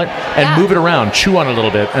your palate and move it around, chew on it a little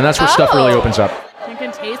bit, and that's where stuff really opens up. You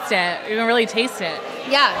can taste it. You can really taste it.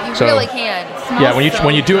 Yeah, you So- really can. Yeah, when you so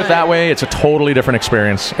when you do it good. that way, it's a totally different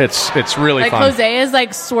experience. It's really Like fun. Jose is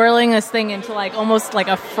swirling this thing into almost like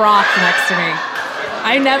a froth next to me.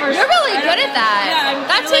 I never. You're really good at that. Yeah, I'm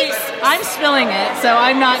I'm spilling it, so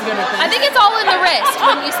I'm not good at this. I think it's all in the wrist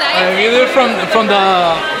when you say. Either from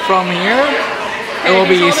here, it will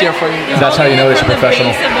be easier for you. That's how you know it's a From the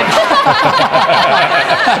professional. base of the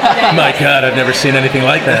My God, I've never seen anything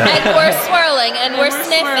like that. And we're swirling, and we're we're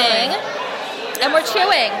sniffing, and we're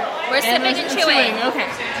chewing. We're sipping and chewing. Okay.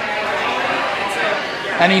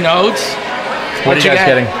 Any notes? What are you guys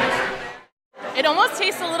getting? It almost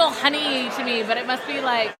tastes a little honey to me, but it must be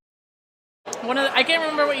like one of I can't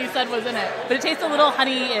remember what you said was in it, but it tastes a little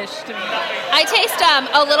honey-ish to me. I taste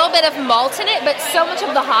a little bit of malt in it, but so much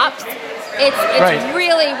of the hops. It's Right.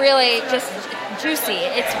 really, really just juicy.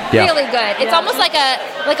 It's Yeah. really good. It's almost like a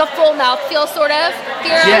full mouthfeel sort of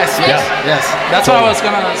beer. Yes. That's what I was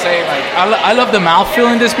gonna say. I love the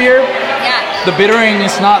mouthfeel in this beer. Yeah. The bittering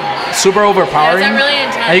is not super overpowering. Yeah, it's not really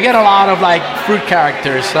intense. And you get a lot of fruit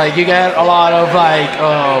characters. You get a lot of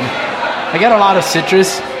I get a lot of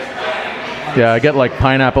citrus. Yeah, I get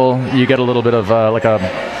pineapple. You get a little bit of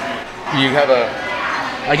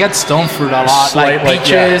I get stone fruit a lot, Slight,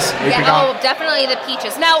 peaches. Yeah, oh, definitely the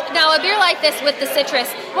peaches. Now a beer like this with the citrus,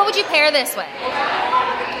 what would you pair this with?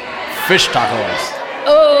 Fish tacos.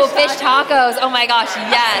 Oh, fish tacos. Oh my gosh,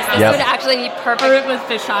 yes. This would actually be perfect with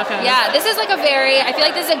fish tacos. Yeah, this is like I feel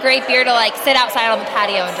like this is a great beer to like sit outside on the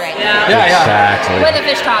patio and drink. Yeah. Exactly. With a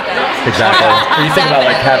fish taco. Exactly. You think about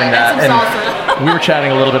like having that, and some salsa. We were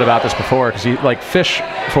chatting a little bit about this before because like fish,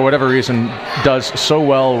 for whatever reason, does so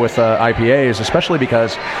well with IPAs, especially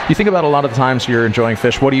because you think about a lot of the times you're enjoying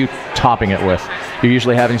fish. What are you topping it with? You're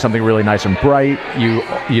usually having something really nice and bright. You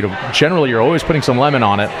know, generally you're always putting some lemon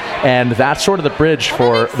on it, and that's sort of the bridge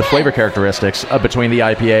for the flavor characteristics between the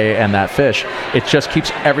IPA and that fish. It just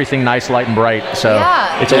keeps everything nice, light, and bright. So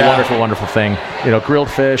it's a wonderful, wonderful thing. You know, grilled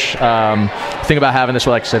fish. Think about having this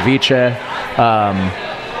with like ceviche.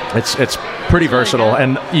 It's pretty versatile,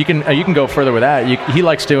 and you can go further with that. He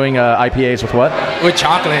likes doing IPAs with what? With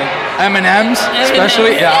chocolate, M&Ms,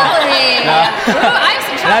 especially. Yeah. Ooh, I have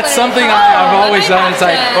some chocolate. That's something I've always done. It's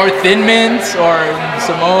like or Thin Mints or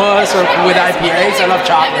Samoas or with IPAs. I love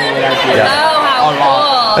chocolate with IPAs. Oh, how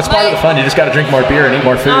cool! That's part of the fun. You just got to drink more beer and eat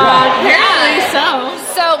more food. Apparently so.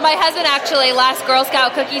 So my husband actually, last Girl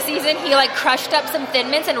Scout cookie season, he like crushed up some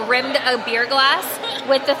Thin Mints and rimmed a beer glass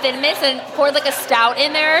with the Thin Mints and poured like a stout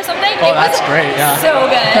in there or something. Oh, that's great! Yeah, so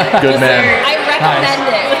good. Good man. I recommend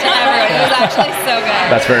it to everyone. It was actually so good.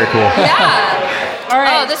 That's very cool. Yeah. All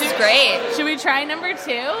right. Oh, this is great. Should we try number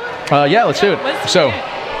 2? Yeah, let's do it. So,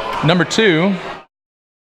 number 2.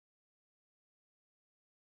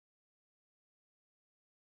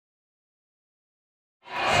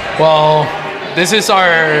 Well, this is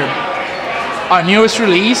our newest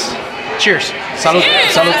release. Cheers. Salud.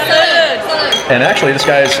 Salud. And actually, this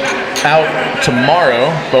guy's out tomorrow,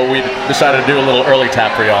 but we decided to do a little early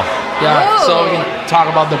tap for y'all. Yeah, so we can talk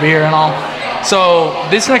about the beer and all. So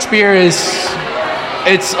this next beer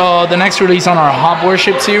it's the next release on our Hop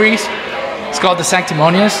Worship series. It's called the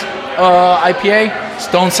Sanctimonious IPA,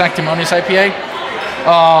 Stone Sanctimonious IPA.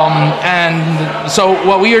 And so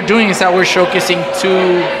what we are doing is that we're showcasing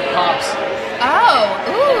 2 hops.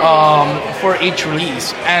 For each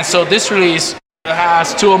release. And so this release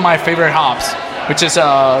has 2 of my favorite hops, which is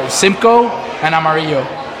Simcoe and Amarillo,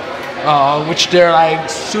 which they're like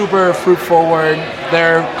super fruit forward.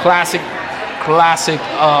 They're classic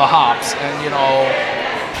hops, and you know,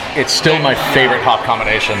 it's still my favorite hop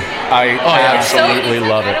combination. I absolutely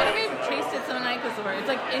love it. I don't think we've tasted something like this before. It's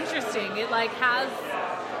like interesting. It like has,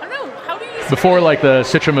 I don't know, how do you before like the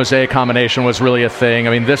Citra Mosaic combination was really a thing.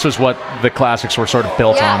 I mean, this is what the classics were sort of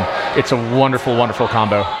built on. It's a wonderful, wonderful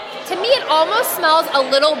combo. To me, it almost smells a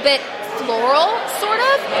little bit floral, sort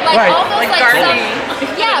of. Like Right. almost Like like garden.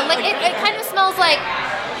 yeah, like it kind of smells like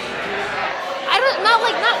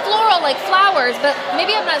not floral like flowers, but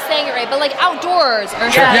maybe I'm not saying it right, but like outdoors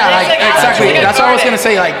or Sure. something. Yeah, like, exactly. That's what I was gonna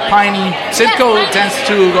say. Like piney. Simcoe tends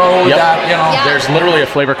to go with that. You know. Yeah. There's literally a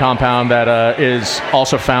flavor compound that is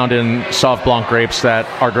also found in Sauv Blanc grapes that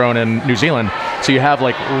are grown in New Zealand. So you have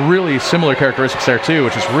like really similar characteristics there too,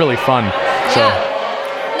 which is really fun. So.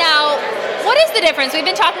 Now, what is the difference? We've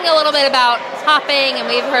been talking a little bit about hopping, and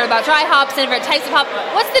we've heard about dry hops and different types of hop.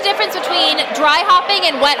 What's the difference between dry hopping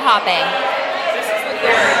and wet hopping?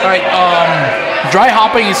 All right. Dry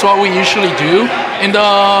hopping is what we usually do in the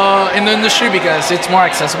industry because it's more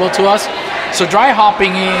accessible to us. So dry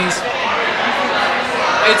hopping is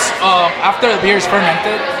after the beer is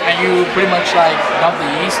fermented and you pretty much like dump the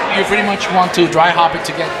yeast. You pretty much want to dry hop it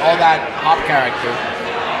to get all that hop character.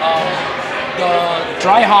 The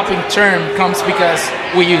dry hopping term comes because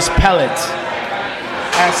we use pellets,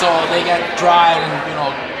 and so they get dried and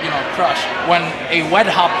crushed. When a wet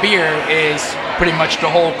hop beer is pretty much the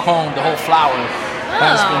whole cone, the whole flower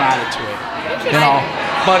that's been added to it.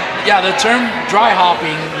 But yeah, the term dry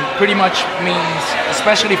hopping pretty much means,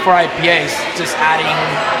 especially for IPAs, just adding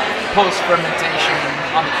post fermentation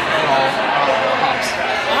on hops.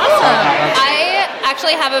 Awesome. I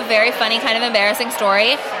actually have a very funny, kind of embarrassing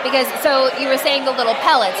story because so you were saying the little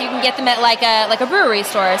pellets, you can get them at like a brewery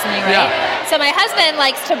store or something, right? Yeah. So my husband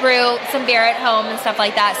likes to brew some beer at home and stuff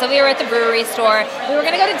like that. So we were at the brewery store. We were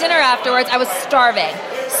going to go to dinner afterwards. I was starving.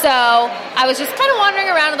 So I was just kind of wandering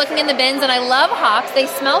around and looking in the bins, and I love hops. They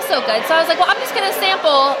smell so good. So I was like, well, I'm just going to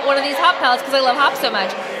sample one of these hop pellets because I love hops so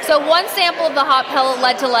much. So one sample of the hop pellet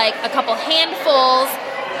led to like a couple handfuls.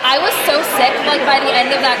 I was so sick, like, by the end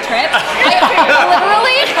of that trip. I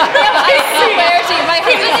literally, I swear to you, my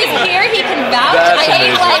husband is here, he can vouch. I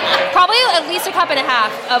ate, like, probably at least a cup and a half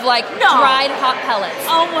of, like, dried hot pellets.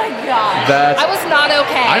 Oh, my God. I was not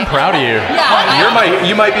okay. I'm proud of you. Yeah.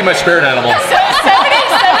 You might be my spirit animal. 70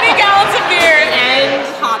 gallons of beer and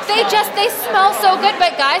hot They smell so good,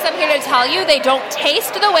 but guys, I'm here to tell you, they don't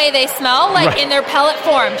taste the way they smell, like, in their pellet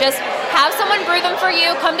form. Just have someone brew them for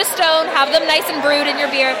you, come to Stone, have them nice and brewed in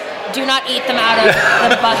your beer. do not eat them out of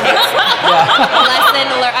the buckets. Lesson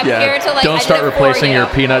learned. I'm here to like. Don't start replacing your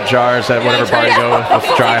peanut jars at whatever bar you go with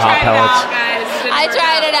dry hot pellets. I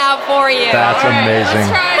tried it out for you. That's amazing.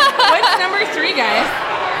 Let's try. What's number 3, guys?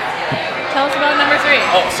 Tell us about number 3.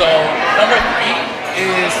 Oh, so number 3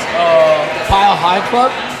 is Pile High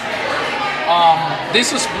Club.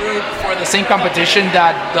 This was brewed for the same competition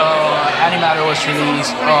that the Antimatter was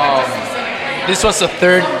released. This was the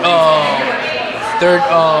third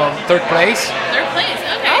place. Third place.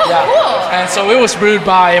 Okay. Oh, cool. And so it was brewed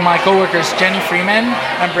by my coworkers Jenny Freeman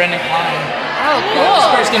and Brendan Klein. Oh, This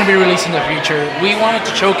cool. beer is going to be released in the future. We wanted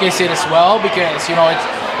to showcase it as well because it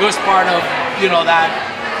was part of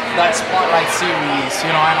that Spotlight series,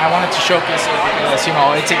 and I wanted to showcase it because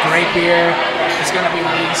it's a great beer. It's going to be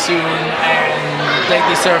released soon, and they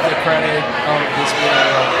deserve the credit of this beer.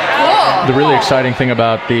 Cool. The really exciting thing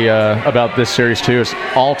about about this series too is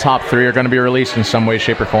all top 3 are going to be released in some way,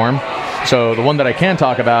 shape, or form. So the one that I can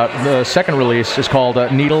talk about, the second release, is called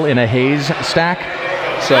Needle in a Haze Stack.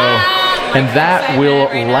 So, and that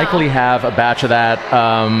will likely have a batch of that,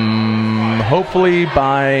 hopefully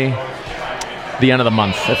by the end of the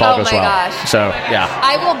month, if all goes well. Gosh. So, yeah.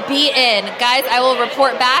 I will be in. Guys, I will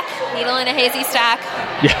report back. Needle in a hazy stack.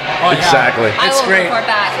 Yeah, Oh, yeah. exactly. I will great. report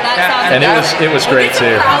back. That Yeah, sounds And amazing. it was great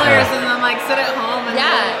too. Growlers Yeah. and then like sit at home and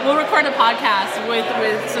Yeah. we'll record a podcast with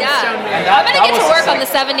some stone beer. I'm going to get was to the work on second-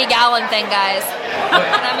 the 70-gallon thing, guys. And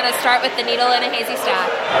I'm going to start with the needle in a hazy stack.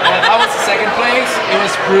 And that was the second place. It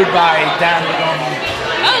was brewed by Dan Lagomo.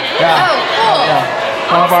 Oh, cool. Yeah. Oh, cool. Yeah.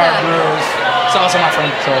 One of our Awesome. brewers. It's also my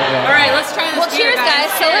friend. So yeah. All right, let's try this Well, beer, cheers, guys.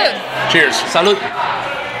 Salute. Cheers. Salud.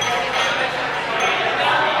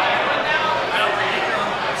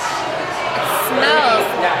 Smells.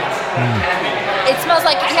 It smells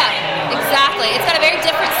like, exactly. It's got a very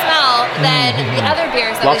different smell than the other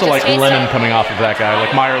beers that Lots of we like just tasted. lemon coming off of that guy,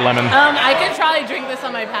 like Meyer lemon. I could probably drink this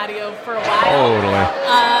on my patio for a while. Totally.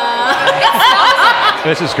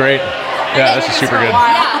 This is great. Yeah, this is super good.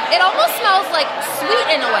 Yeah, it almost smells like sweet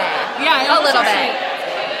in a way. Yeah, it A almost little smells bit.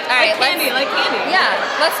 sweet. All right, Like candy.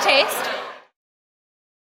 let's taste.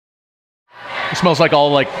 It smells like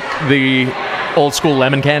all like the old school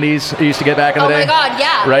lemon candies you used to get back in the Oh day. my god,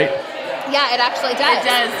 yeah. Right? Yeah, it actually does. It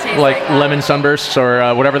does taste Like like that. lemon sunbursts or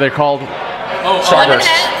whatever they're called. Oh, Starburst.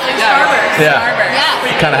 Like Starburst. Yeah. Starburst.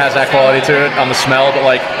 Yeah. It kind of has that quality to it on the smell, but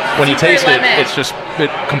like when you taste it, lemon.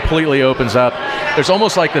 it completely opens up. There's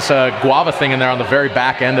almost like this guava thing in there on the very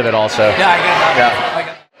back end of it also. Yeah, I get that. Yeah. I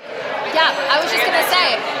get Yeah, I was just gonna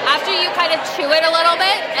say, after you kind of chew it a little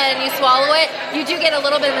bit and you swallow it, you do get a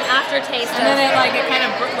little bit of an aftertaste. And then of it kind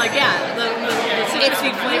of the it's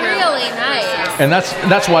citrusy flavor. really nice. And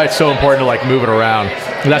that's why it's so important to like move it around.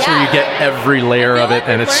 That's where you get every layer of it,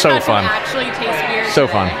 and it's so fun. Actually taste beer. So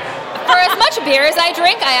fun. For as much beer as I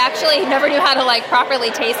drink, I actually never knew how to like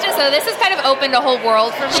properly taste it. So this has kind of opened a whole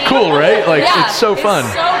world for me. It's cool, right? Like Yeah. it's so fun.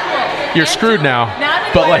 So cool. You're screwed now, Now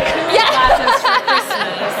but like Yeah. glasses for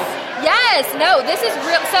Christmas. Yes, no, this is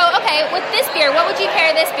real. So, okay, with this beer, what would you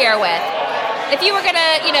pair this beer with? If you were gonna,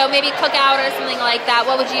 maybe cook out or something like that,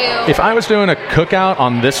 what would you? if I was doing a cookout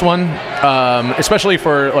on this one, especially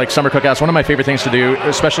for like summer cookouts, one of my favorite things to do,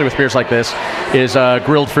 especially with beers like this, is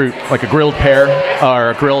grilled fruit, like a grilled pear or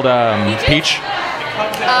a grilled peach.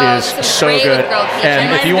 Is some so great good. with grilled peach. And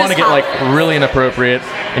Mine if you is want to get hot. like really inappropriate,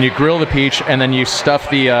 and you grill the peach, and then you stuff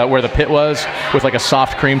the where the pit was with like a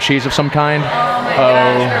soft cream cheese of some kind.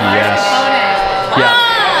 Oh yes,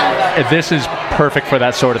 yeah. This is perfect for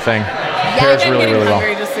that sort of thing. Pairs I'm really, getting really well.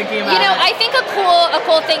 hungry just thinking about it. I think a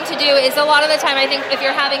cool thing to do is a lot of the time, I think if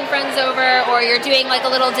you're having friends over or you're doing like a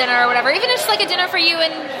little dinner or whatever, even if it's like a dinner for you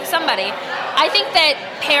and somebody, I think that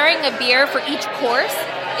pairing a beer for each course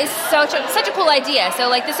is such a cool idea. So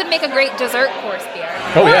like this would make a great dessert course beer.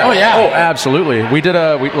 Oh yeah, Oh, yeah. oh absolutely. We did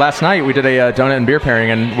last night. We did a donut and beer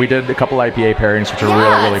pairing, and we did a couple IPA pairings, which are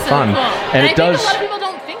really so fun. cool. And I it think does. a lot of people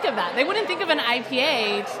don't think of that. They wouldn't think of an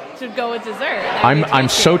IPA to go with dessert. That would be I'm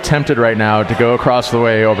tasty. so tempted right now to go across the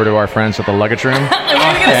way over to our friends at the luggage room. Are we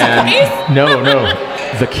gonna get a surprise? and no,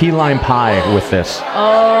 the key lime pie with this.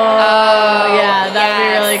 Oh, yeah, that'd be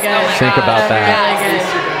really good. Think about that. Really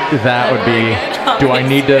good. That would be. Do I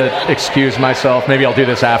need to excuse myself? Maybe I'll do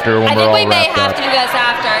this after when I we're think all we may wrapped have up. to do this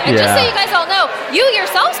after. And just so Yeah. you guys all know, you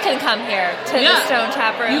yourselves can come here to the Yeah. Stone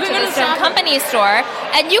Tap Room, You to can go the to Stone Tap Room. Company store,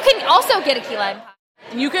 and you can also get a key lime pie.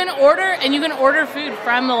 You can order food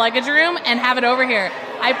from the luggage room and have it over here.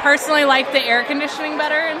 I personally like the air conditioning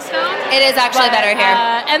better in Stone. It is actually but, better here.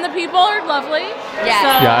 and the people are lovely. Yes.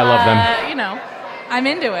 So, Yeah, I love them. I'm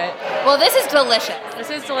into it. Well, this is delicious. This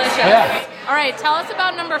is delicious. Yeah. All right, tell us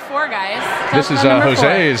about number 4, guys. Tell This us is about number 4.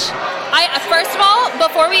 Jose's First of all,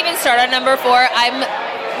 before we even start on number 4,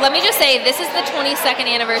 let me just say, this is the 22nd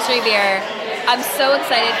anniversary beer. I'm so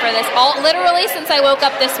excited for this. Literally since I woke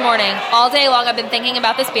up this morning, all day long I've been thinking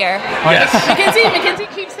about this beer. Yes. Mackenzie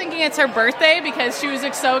keeps thinking it's her birthday because she was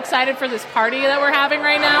so excited for this party that we're having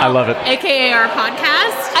right now. I love it. AKA our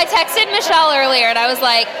podcast. I texted Michelle earlier and I was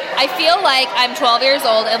like, I feel like I'm 12 years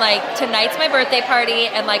old and like tonight's my birthday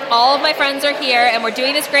party and like all of my friends are here and we're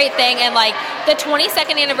doing this great thing and like the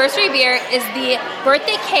 22nd anniversary beer is the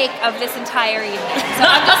birthday cake of this entire evening. So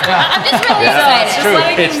I'm just really excited. It's true.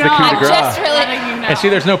 It's the coup de grace. I'm just really And see,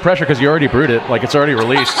 there's no pressure because you already brewed it. Like, it's already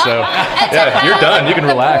released, so yeah, you're done. You can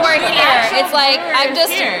relax. We're here. It's like,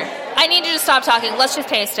 I need you to stop talking. Let's just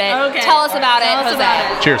taste it. Okay. Tell us about it,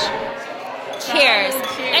 Jose. Cheers. Cheers.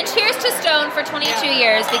 And cheers to Stone for 22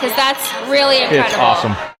 years because that's really incredible. It's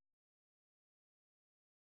awesome.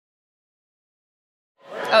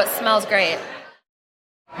 Oh, it smells great.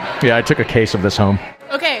 Yeah, I took a case of this home.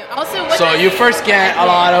 Okay, also, So you first get a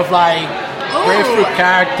lot of like grapefruit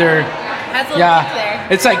character. has a little kick there.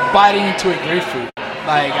 It's like biting into a grapefruit,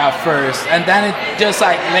 like at first, and then it just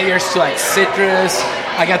like layers to like citrus.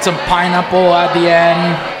 I got some pineapple at the end.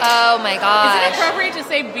 Oh my Is gosh. it appropriate to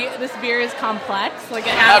say this beer is complex? Like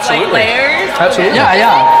it has Absolutely. like layers? Absolutely. Yeah,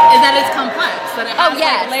 yeah. Is that it's complex? That it has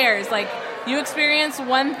yes. like layers? Like you experience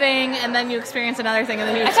one thing and then you experience another thing and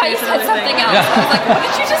then you I thought you experience said another something thing. else. I was like, what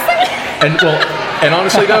did you just say? And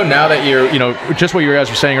honestly, though, now that you're, just what you guys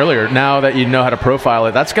were saying earlier, now that you know how to profile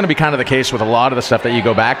it, that's going to be kind of the case with a lot of the stuff that you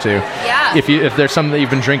go back to. Yeah. If there's something that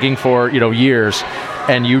you've been drinking for, years,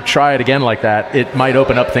 and you try it again like that, it might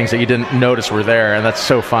open up things that you didn't notice were there, and that's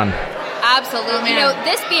so fun. Absolutely.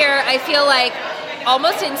 This beer, I feel like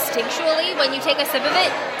almost instinctually, when you take a sip of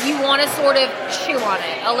it, you want to sort of chew on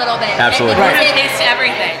it a little bit. Absolutely. And Right. Taste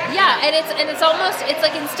everything. Yeah, and it's almost, it's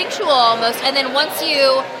like instinctual almost, and then once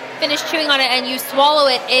you finish chewing on it and you swallow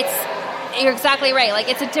it, you're exactly right. Like,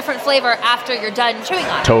 it's a different flavor after you're done chewing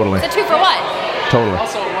on it. Totally. It's a 2 for 1. Totally.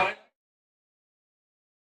 Also,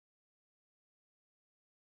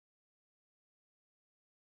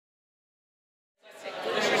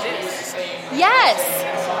 Yes.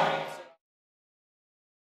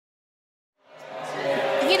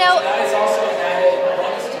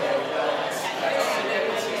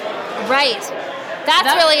 Right.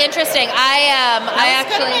 That's really interesting. I Kind of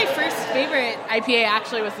actually. my first favorite IPA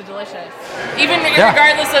actually was the Delicious. Even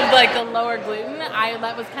regardless of like the lower gluten,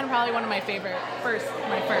 that was kind of probably one of my favorite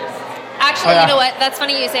my first. Actually, you know what? That's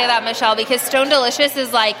funny you say that, Michelle, because Stone Delicious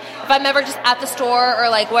is like, if I'm ever just at the store or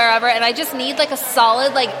like wherever and I just need like a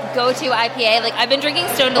solid like go-to IPA, like I've been drinking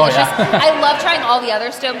Stone Delicious. I love trying all the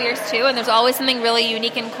other Stone beers too, and there's always something really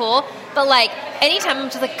unique and cool. But like anytime I'm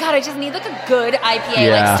just like, God, I just need like a good IPA.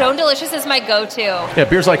 Yeah. Like Stone Delicious is my go-to. Yeah,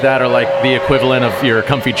 beers like that are like the equivalent of your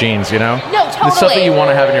comfy jeans, No, It's stuff that totally. you want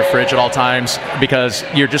to have in your fridge at all times because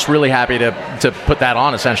you're just really happy to put that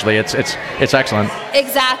on, essentially. It's excellent.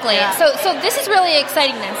 Exactly. Yeah. So this is really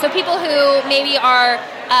exciting then. So people who maybe are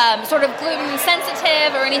sort of gluten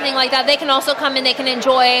sensitive or anything like that, they can also come and they can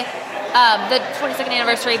enjoy the 22nd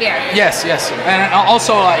anniversary beer. yes. And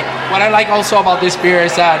also, like, what I like also about this beer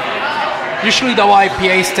is that usually the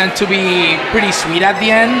IPAs tend to be pretty sweet at the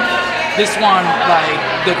end. This one, like,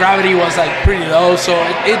 the gravity was like pretty low, so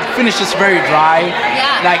it finishes very dry.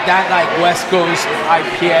 Yeah. Like that, like West Coast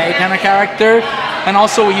IPA kind of character. And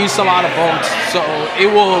also we use a lot of oats, so it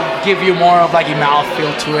will give you more of like a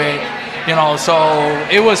mouthfeel to it. So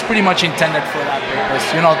it was pretty much intended for that purpose.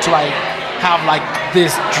 To like have like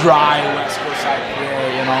this dry West Coast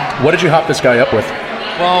IPA. What did you hop this guy up with?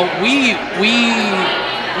 Well, we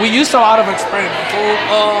used a lot of experimental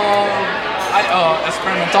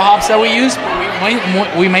hops that we used, but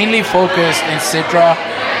we mainly focused in Citra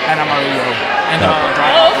and Amarillo and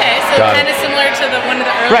dry. Oh, okay. So Got it. kind of similar to one of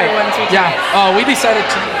the earlier ones we tried. Yeah. We decided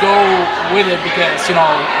to go with it because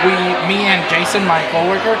me and Jason, my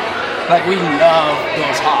coworker, like we love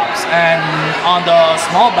those hops. And on the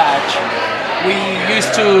small batch, we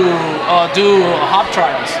used to do hop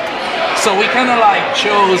trials. So we kind of like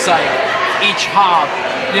chose like each hop.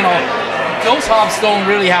 Those hops don't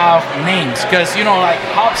really have names because like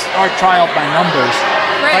hops are trialed by numbers.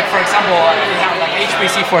 Right. Like for example, we have like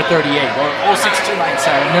HPC 438 or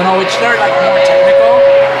 06297. Which they're like more technical.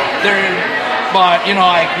 But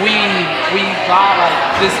like we got like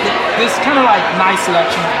this kind of like nice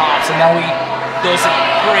selection of hops, and then we those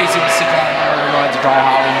crazy to dry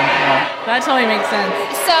hopping. That totally makes sense.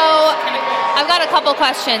 So I've got a couple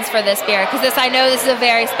questions for this beer because I know this is a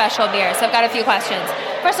very special beer. So I've got a few questions.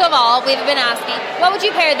 First of all, we've been asking, what would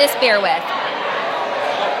you pair this beer with?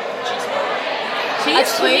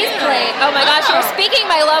 cheese plate. Oh my gosh, you're speaking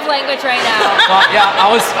my love language right now. Well, yeah,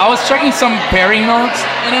 I was checking some pairing notes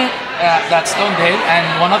in it that Stone did, and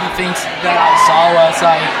one of the things that I saw was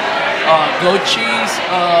like goat cheese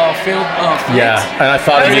filled flakes. Yeah, and I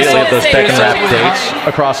thought immediately of those bacon wrapped dates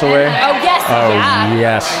across the way. Oh yes, Oh yeah.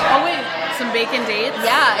 yes. Oh wait, some bacon dates.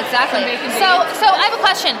 Yeah, exactly. Some bacon So I have a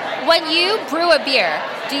question. When you brew a beer,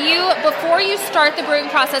 do you, before you start the brewing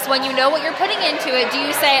process, when you know what you're putting into it, do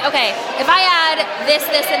you say, okay, if I add this,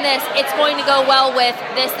 this, and this, it's going to go well with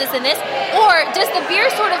this, this, and this? Or does the beer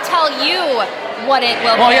sort of tell you what it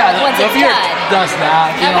will be once the it's beer done? does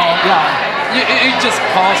that. You know, yeah. It just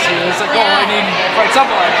calls you. It's like, oh, I need. For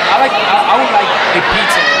example, I would like a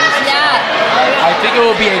pizza. Yeah. I think it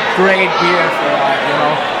would be a great beer for that. You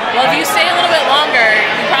know. Well, if you stay a little bit longer,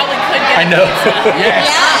 you probably could get. I know. Yes.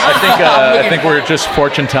 I think we're just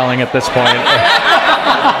fortune telling at this point. And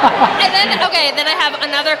then I have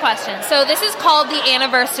another question. So this is called the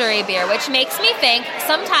anniversary beer, which makes me think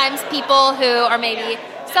sometimes people who are maybe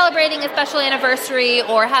celebrating a special anniversary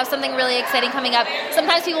or have something really exciting coming up,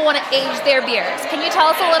 sometimes people want to age their beers. Can you tell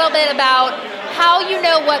us a little bit about how you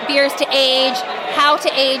know what beers to age, how to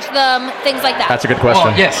age them, things like that? That's a good question.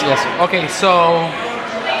 Oh, yes. Okay, so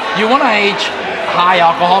you want to age high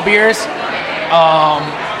alcohol beers,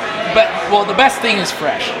 but the best thing is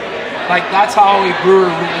fresh. Like that's how a brewer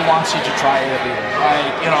really wants you to try a beer.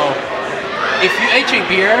 Like if you age a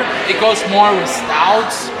beer, it goes more with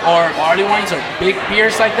stouts or barley wines or big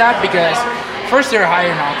beers like that because first they're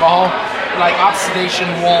higher in alcohol, like oxidation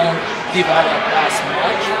won't develop as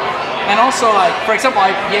much, and also like for example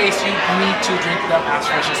IPAs you need to drink them as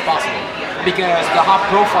fresh as possible because the hop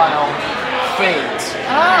profile fades.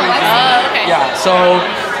 Okay. Yeah, so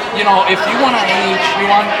if you want to age, you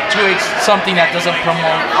want to age something that doesn't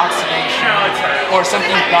promote oxidation or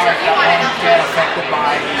something dark that won't get affected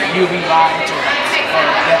by UV light or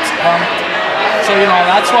gets pumped. So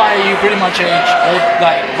that's why you pretty much age old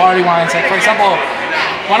like barley wines. Like for example,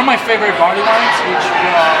 one of my favorite barley wines, which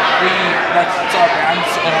we like, it's our brand,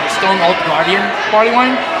 Stone Old Guardian barley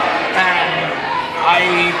wine, and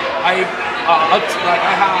I have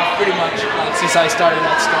pretty much since I started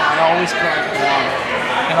at Stone, I always put like one.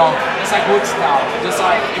 Just like wood stout, just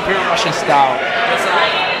like Imperial Russian stout,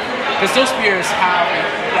 because those beers have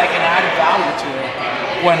like an added value to it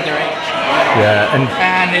when they're aged. Yeah, and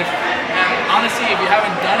honestly, if you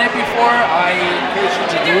haven't done it before, I encourage you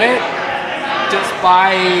to do it. Just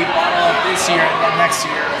buy a bottle of this year and then next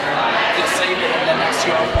year, just save it and then next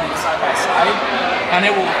year open it side by side, and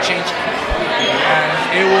it will change completely.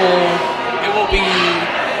 And it will be.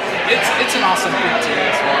 It's an awesome beer too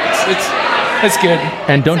as well. It's good.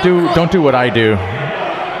 And don't do what I do.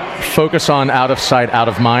 Focus on out of sight, out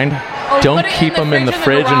of mind. Don't keep them in the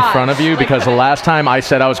fridge in front of you because the last time I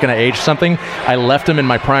said I was going to age something, I left them in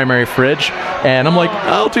my primary fridge, and I'm like,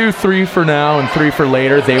 I'll do 3 for now and 3 for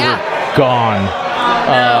later. They were gone.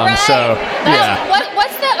 So yeah.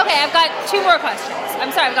 What's the? Okay, I've got 2 more questions.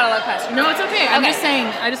 I'm sorry, I've got a lot of questions. No, it's okay. I'm just saying.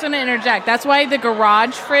 I just want to interject. That's why the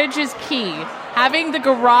garage fridge is key. Having the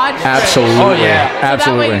garage fridge. Absolutely. Oh yeah. So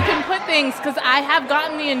Absolutely. that way you can put things, because I have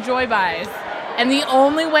gotten the Enjoy buys, and the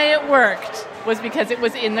only way it worked was because it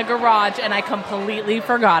was in the garage, and I completely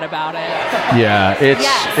forgot about it. Yeah,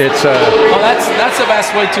 it's Well, that's the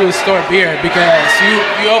best way to store beer because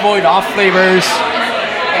you avoid off flavors,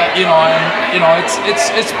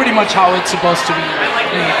 it's pretty much how it's supposed to be.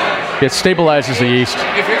 it stabilizes the yeast.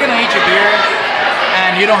 If you're gonna age a beer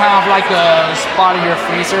and you don't have like a spot in your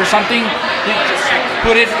freezer or something, you just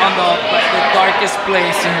put it on the darkest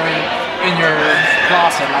place in your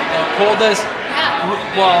closet, like the coldest.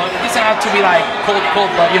 Well, it doesn't have to be like cold,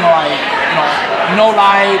 but no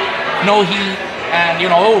light, no heat, and it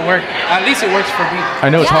will work. At least it works for me. I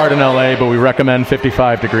know it's hard in LA, but we recommend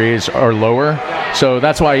 55 degrees or lower. So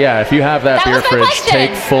that's why, if you have that beer fridge,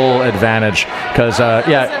 take full advantage. Because,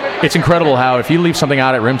 it's incredible how if you leave something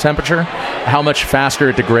out at room temperature, how much faster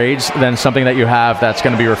it degrades than something that you have that's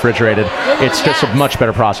going to be refrigerated. It's just a much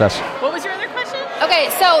better process. What was your other question?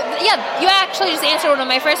 Okay, so you actually just answered one of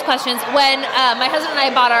my first questions. When my husband and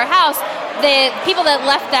I bought our house, the people that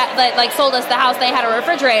sold us the house, they had a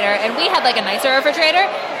refrigerator, and we had like a nicer refrigerator.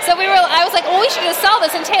 So I was like, well, we should just sell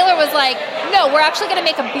this. And Taylor was like, no, we're actually going to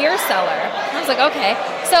make a beer cellar. And I was like, okay.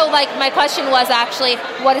 So my question was actually,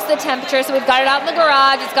 what is the temperature? So we've got it out in the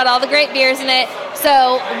garage. It's got all the great beers in it.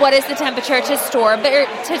 So what is the temperature to store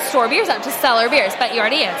beers out, to sell our beers? But you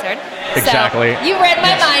already answered. Exactly. So you read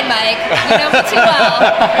my mind, Mike. You know me too well.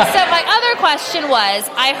 So my other question was,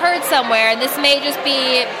 I heard somewhere, and this may just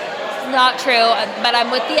be not true, but I'm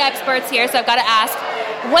with the experts here, so I've got to ask.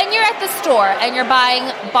 When you're at the store and you're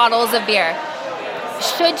buying bottles of beer,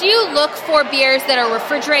 should you look for beers that are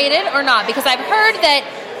refrigerated or not? Because I've heard that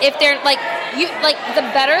if they're the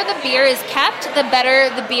better the beer is kept, the better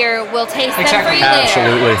the beer will taste then for you later.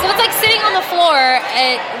 Absolutely. So it's like sitting on the floor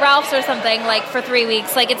at Ralph's or something like for 3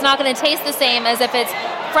 weeks. Like it's not going to taste the same as if it's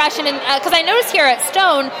fresh and because I noticed here at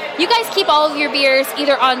Stone, you guys keep all of your beers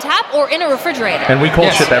either on tap or in a refrigerator. And we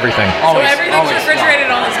cold ship everything. So everything's refrigerated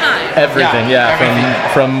all the time. Everything,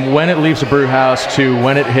 From when it leaves the brew house to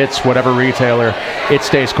when it hits whatever retailer, it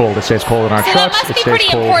stays cold. It stays cold in our so trucks. That must be pretty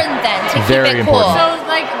important then to Very keep it cool. important. So,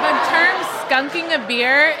 like, the term skunking a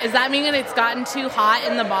beer, does that mean that it's gotten too hot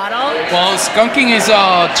in the bottle? Well, skunking is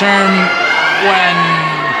a term when,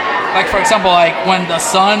 like, for example, like when the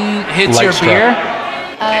sun hits your beer,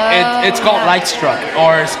 it's called light struck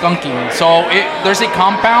or skunking. So there's a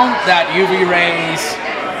compound that UV rays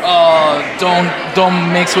don't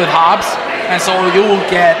mix with hops, and so you will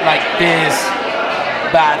get like this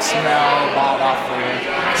bad smell, bad off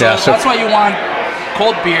flavor. So that's why you want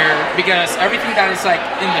cold beer, because everything that is like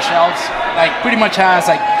in the shelves like pretty much has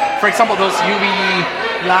like, for example, those UV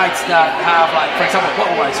lights that have like, for example,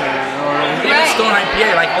 Budweiser or even Stone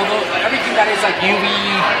IPA, like although everything that is like UV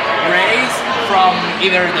rays from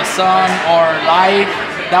either the sun or light,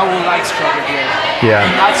 that will light struck the beer. Yeah.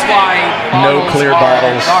 And that's why no clear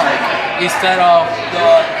bottles dark instead of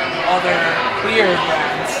the other clear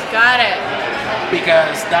brands. Got it.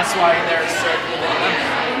 Because that's why they're certain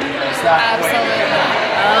because that way.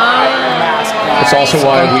 It's also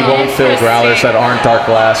why we won't fill growlers that aren't dark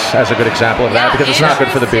glass as a good example of that, because it's not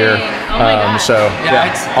good for the beer.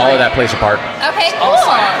 All of that plays a part. Okay, cool.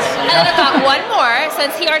 And then I've got one more.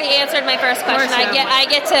 Since he already answered my first question, I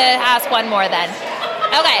get to ask one more then.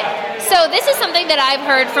 Okay, so this is something that I've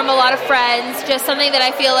heard from a lot of friends, just something that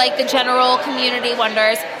I feel like the general community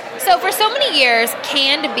wonders. So for so many years,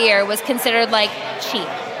 canned beer was considered like cheap.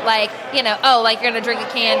 Like, you know, like you're going to drink a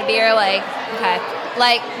canned beer, like, okay.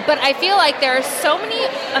 Like, but I feel like there are so many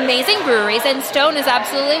amazing breweries, and Stone is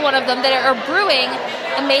absolutely one of them, that are brewing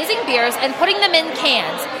amazing beers and putting them in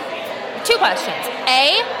cans. 2 questions.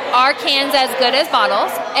 A, are cans as good as bottles?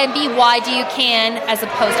 And B, why do you can as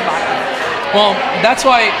opposed to bottling? Well, that's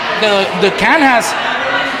why the can has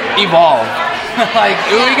evolved. Like,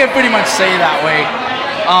 we can pretty much say that way.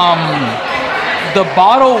 The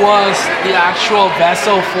bottle was the actual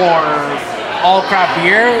vessel for all craft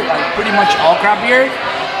beer, like pretty much all craft beer,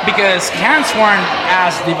 because cans weren't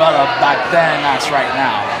as developed back then as right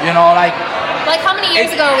now. You know, like how many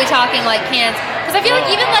years ago are we talking, like cans? Because I feel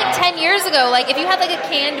like even like 10 years ago, like if you had like a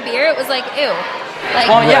canned beer, it was like ew.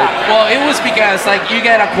 Like, well, it was because like you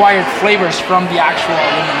get acquired flavors from the actual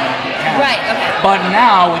aluminum can. Right. Okay. But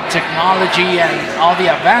now with technology and all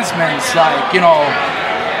the advancements, like you know.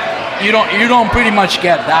 You don't pretty much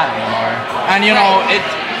get that anymore, and you know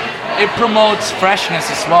it promotes freshness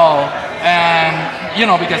as well, and you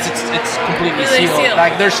know because it's completely sealed.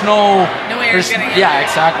 Like there's no air getting in. Yeah,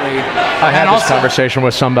 exactly. I had this conversation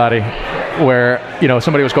with somebody where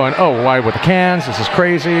somebody was going, oh, why with the cans? This is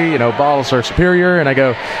crazy. Bottles are superior, and I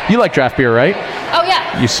go, you like draft beer, right? Oh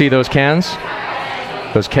yeah. You see those cans,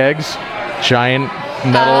 those kegs, giant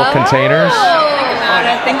metal containers.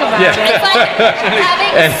 Think about it. It's like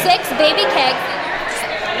having 6 baby kegs.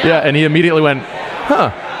 Yeah, and he immediately went,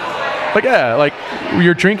 huh. Like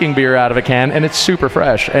you're drinking beer out of a can, and it's super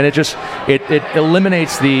fresh, and it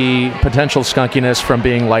eliminates the potential skunkiness from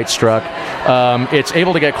being light struck. It's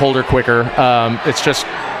able to get colder quicker. It's a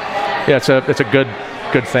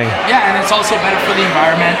good thing. Yeah, and it's also better for the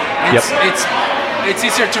environment. It's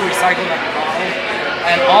easier to recycle than a bottle,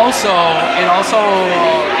 and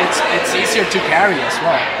it's easier to carry as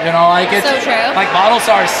well. It's so true. Like bottles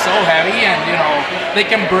are so heavy, and they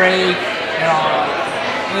can break.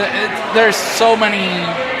 There's so many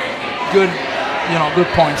good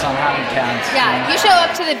points on having cans. Yeah, if you show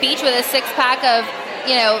up to the beach with a 6-pack of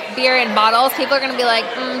beer in bottles, people are going to be like,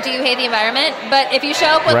 do you hate the environment? But if you show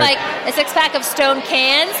up with like a 6-pack of Stone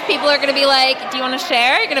cans, people are going to be like, do you want to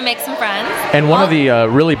share? You're going to make some friends. And one of the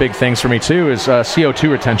really big things for me too is CO2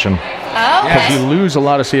 retention. Oh, okay. Because you lose a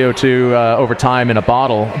lot of CO2 over time in a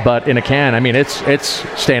bottle, but in a can, I mean, it's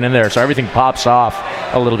staying in there, so everything pops off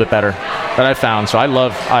a little bit better that I've found. So I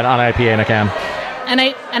love an IPA in a can. And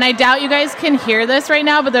I doubt you guys can hear this right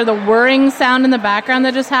now, but there's the whirring sound in the background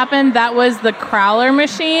that just happened. That was the crowler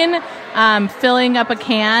machine filling up a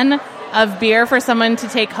can of beer for someone to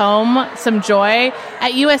take home some joy.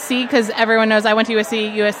 At USC, because everyone knows I went to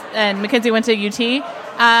USC, and Mackenzie went to UT,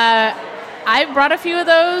 I brought a few of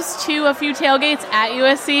those to a few tailgates at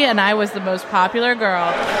USC, and I was the most popular girl.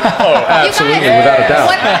 Oh, absolutely, without a doubt.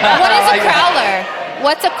 What is a crowler?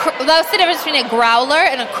 what's the difference between a growler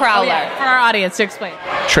and a crowler? For our audience, to explain.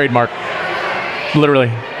 Trademark.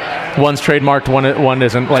 Literally. One's trademarked, one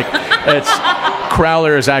isn't. Like, it's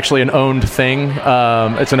Crowler is actually an owned thing.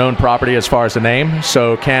 It's an owned property as far as the name.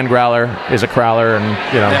 So Can Growler is a Crowler, and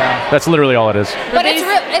that's literally all it is. But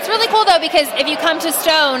it's really cool though, because if you come to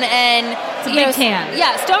Stone and it's a big can.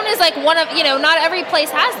 Yeah, Stone is like one of not every place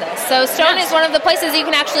has this. So Stone is one of the places you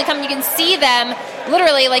can actually come. You can see them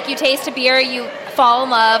literally. Like, you taste a beer, you fall in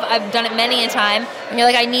love. I've done it many a time, and you're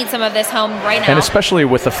like, I need some of this home right now. And especially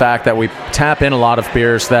with the fact that we tap in a lot of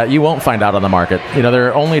beers that you won't find out on the market.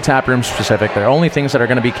 They're only tap room specific. They're only things that are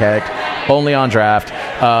going to be kegged, only on draft.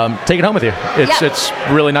 Take it home with you. It's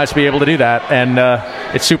really nice to be able to do that, and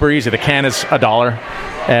it's super easy. The can is $1,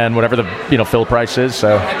 and whatever the fill price is.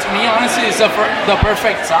 So and to me, honestly, it's the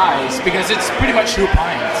perfect size because it's pretty much 2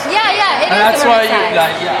 pints. Yeah, it and is. That's the why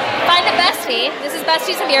size. you Find a bestie. This is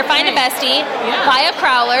Besties in Beer. Find a bestie. Buy a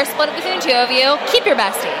crowler. Split it between 2 of you. Keep your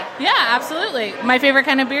bestie. Yeah, absolutely. My favorite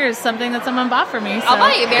kind of beer is something that someone bought for me. So. I'll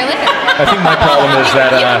buy you a beer later. I think my problem is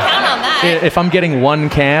that you can count on that. If I'm getting one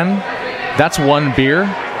can, that's one beer.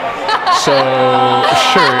 So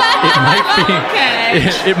sure,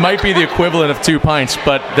 it might be the equivalent of 2 pints,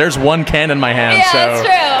 but there's one can in my hand. Yeah, so that's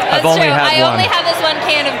true. I've only had one. I only have this one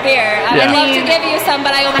can of beer. I would love to give you some,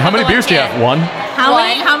 but I only have How many beers do you have? One?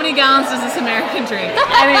 How many gallons does this American drink?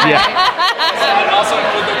 Yeah. So I'd also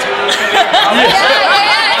include the 2 liter.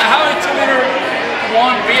 I have a 2 liter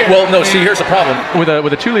one beer. Well, no. See, here's the problem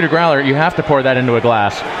with a 2 liter growler. You have to pour that into a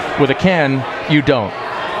glass. With a can, you don't.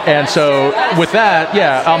 And so with that,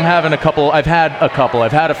 I'm having a couple. I've had a couple.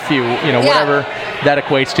 I've had a few. Whatever that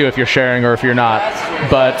equates to if you're sharing or if you're not.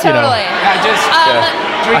 But totally.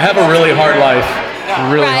 I have a really hard life.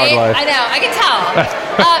 Really hard life. I know. I can tell.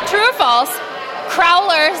 True or false?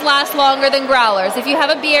 Crowlers last longer than growlers. If you have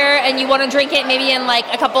a beer and you want to drink it maybe in like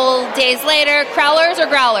a couple days later, crowlers or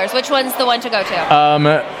growlers, which one's the one to go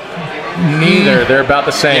to? Neither. They're about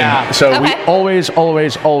the same. Yeah. So we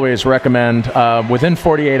always recommend within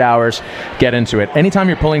 48 hours, get into it. Anytime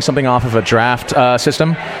you're pulling something off of a draft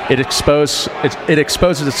system, it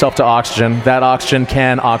exposes itself to oxygen. That oxygen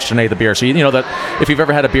can oxygenate the beer. So you know that if you've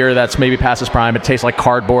ever had a beer that's maybe past its prime, it tastes like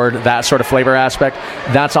cardboard, that sort of flavor aspect,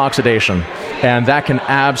 that's oxidation. And that can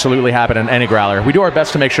absolutely happen in any growler. We do our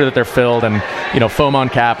best to make sure that they're filled and foam on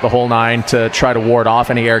cap, the whole nine, to try to ward off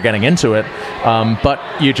any air getting into it. But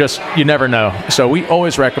you never know. So we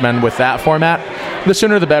always recommend with that format, the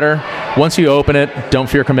sooner the better. Once you open it, don't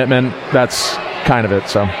fear commitment. That's kind of it.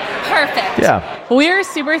 So perfect. Yeah. We're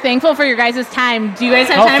super thankful for your guys' time. Do you guys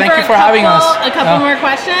have time for having us. A couple more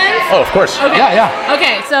questions? Oh, of course. Okay. Yeah.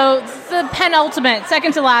 Okay, so this is the penultimate,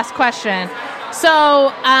 second to last question.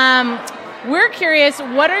 So, we're curious,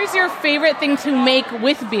 what is your favorite thing to make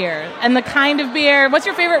with beer? And the kind of beer, what's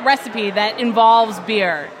your favorite recipe that involves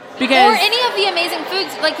beer? Or any of the amazing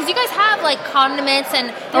foods, because you guys have condiments and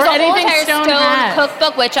there's a whole entire Stone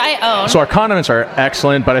cookbook, which I own. So our condiments are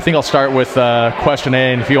excellent, but I think I'll start with question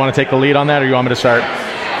A, and if you want to take the lead on that, or you want me to start?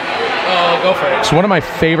 Go for it. So one of my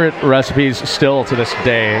favorite recipes still to this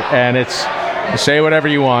day, and it's, say whatever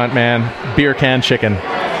you want, man, beer can chicken.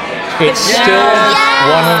 It's still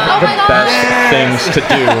one of the best things to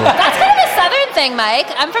do. That's kind of a Southern thing, Mike.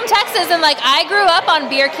 I'm from Texas, and I grew up on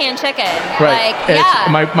beer can chicken. Right.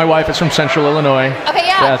 My wife is from Central Illinois. Okay,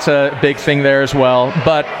 yeah. That's a big thing there as well.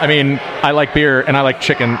 But I mean, I like beer and I like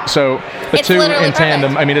chicken, so the it's two in perfect.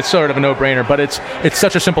 tandem. I mean, it's sort of a no-brainer. But it's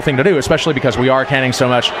such a simple thing to do, especially because we are canning so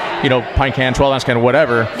much. Pint can, 12-ounce can,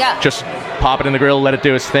 whatever. Yeah. Just pop it in the grill, let it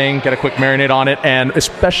do its thing, get a quick marinade on it, and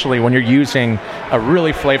especially when you're using a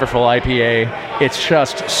really flavorful IPA, it's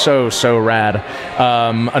just so rad.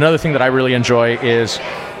 Another thing that I really enjoy is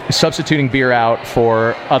substituting beer out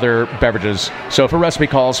for other beverages. So if a recipe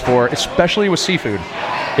calls for, especially with seafood,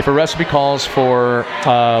 if a recipe calls for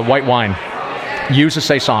white wine, use a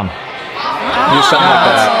saison. Use something like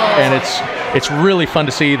that. And it's really fun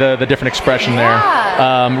to see the different expression there.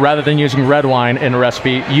 Rather than using red wine in a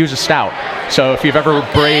recipe, use a stout. So if you've ever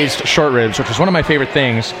braised short ribs, which is one of my favorite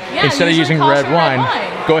things, instead of using red wine,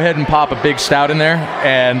 go ahead and pop a big stout in there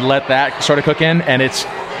and let that sort of cook in, and it's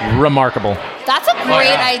remarkable. That's a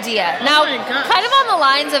great idea. Now, kind of on the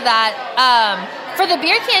lines of that, for the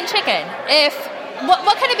beer can chicken,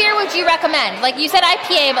 what kind of beer would you recommend? Like you said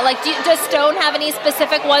IPA, but does Stone have any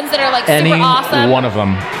specific ones that are super awesome? Any one of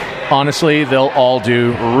them. Honestly, they'll all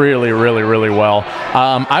do really well.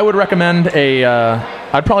 I would recommend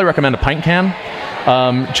I'd probably recommend a pint can.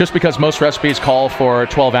 Just because most recipes call for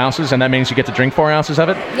 12 ounces, and that means you get to drink 4 ounces of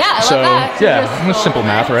it. Yeah, I love that. Yeah, simple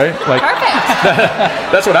math, right? Perfect.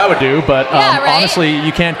 That's what I would do, but Yeah, right? honestly,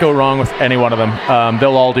 you can't go wrong with any one of them.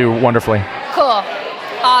 They'll all do wonderfully. Cool.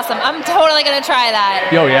 Awesome. I'm totally going to try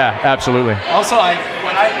that. Oh, yeah, absolutely. Also,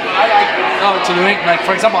 when I like to do it, like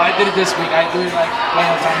for example, I did it this week. I do it like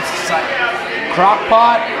plenty of times. It's like crock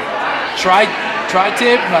pot,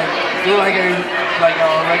 tri-tip, like do like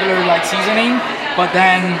a regular like seasoning, but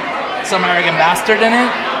then some American bastard in it,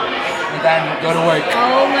 and then go to work.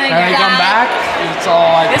 Oh my And I come back, it's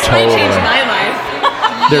all like This might change my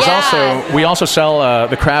life. There's Yes. we also sell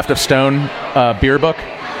the Craft of Stone beer book.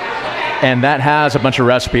 And that has a bunch of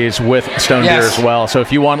recipes with stone beer as well. So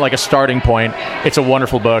if you want like a starting point, it's a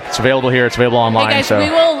wonderful book. It's available here. It's available online. Hey guys, so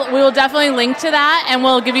we will definitely link to that, and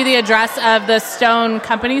we'll give you the address of the Stone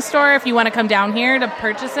Company store if you want to come down here to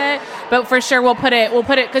purchase it. But for sure, we'll put it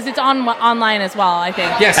because it's online as well. I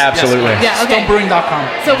think. yes, absolutely. Yes. Yeah, okay.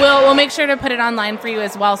 Stonebrewing.com. So we'll make sure to put it online for you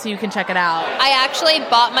as well, so you can check it out. I actually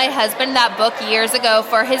bought my husband that book years ago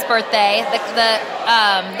for his birthday,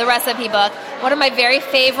 the recipe book. One of my very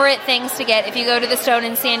favorite things to get if you go to the Stone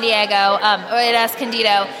in San Diego, or at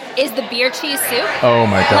Escondido, is the beer cheese soup. Oh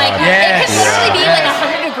my God. Like, Yes. it can literally be like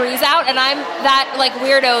Yes. 100 degrees out, and I'm that like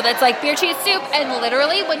weirdo that's like beer cheese soup, and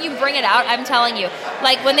literally when you bring it out, I'm telling you,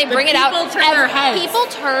 like when they bring it out, people turn their heads. people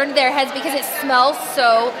turn their heads because it smells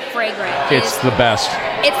so fragrant. It's the best.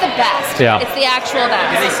 It's the best. Yeah. It's the actual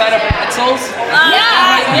best. They side up pretzels.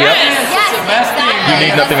 Yeah. Yep. Yes, It's the best thing. exactly. You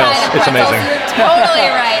need nothing The else. side of It's pretzels. amazing. You're totally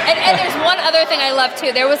right. And there's one other thing I love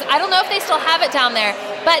too. I don't know if they still have it down there,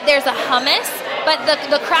 but there's a hummus. But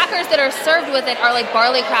the crackers that are served with it are like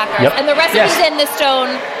barley crackers, Yep. and the recipe's Yes. in the Stone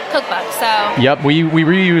cookbook. So Yep, we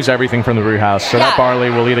reuse everything from the brew house. So that Yeah. barley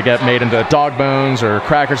will either get made into dog bones or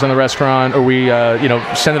crackers in the restaurant, or we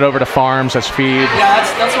send it over to farms as feed. Yeah,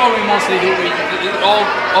 that's what we mostly do. It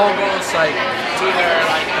all goes like to either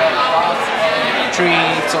like the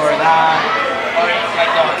treats or that, or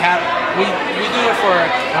like the cat. We do it for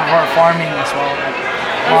farming as well. Like,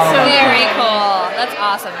 so very cool. That's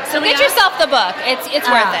awesome. So we get ask- yourself the book. It's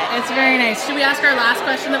worth it. It's very nice. Should we ask our last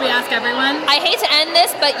question that we ask everyone? I hate to end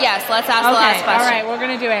this, but yes, let's ask the last question. All right, we're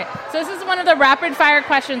going to do it. So this is one of the rapid fire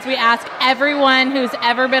questions we ask everyone who's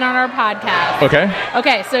ever been on our podcast. Okay.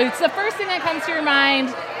 Okay, so it's the first thing that comes to your mind.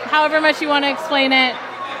 However much you want to explain it,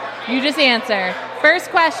 you just answer.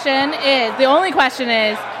 First question is, the only question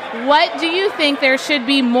is, what do you think there should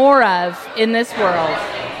be more of in this world?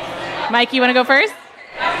 Mike, you want to go first?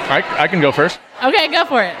 I can go first. Okay, go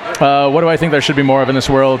for it. What do I think there should be more of in this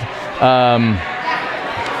world?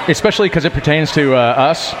 Especially because it pertains to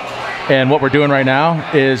us, and what we're doing right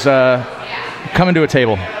now is coming to a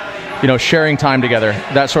table, sharing time together.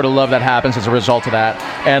 That sort of love that happens as a result of that.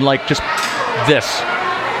 And like just this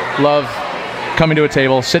love, coming to a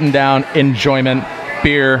table, sitting down, enjoyment,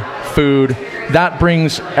 beer, food. That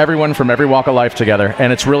brings everyone from every walk of life together,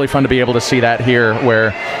 and it's really fun to be able to see that here,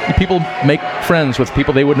 where people make friends with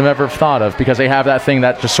people they would have never thought of because they have that thing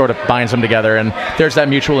that just sort of binds them together, and there's that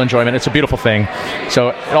mutual enjoyment. It's a beautiful thing. So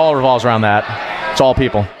it all revolves around that. It's all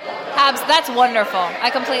people. That's wonderful. I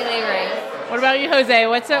completely agree. What about you, Jose?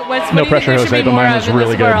 What No do you think pressure, there should Jose, be but more mine of was in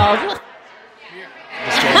really this good. world?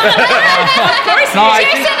 No, I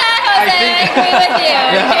Cheers think, to that, Jose. I agree with you.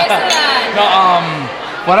 Cheers to that. No,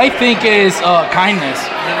 what I think is kindness.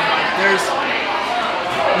 There's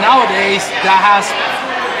nowadays that has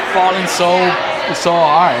fallen so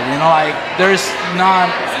hard. Like there's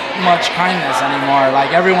not much kindness anymore.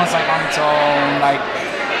 Like everyone's like on its own. Like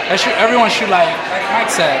everyone should like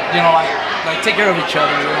Mike said. Like take care of each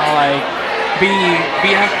other. Like be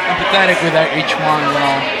empathetic with each one.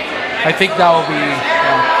 I think that will be.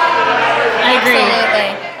 I agree. Absolutely.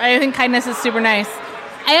 I think kindness is super nice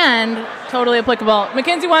and totally applicable.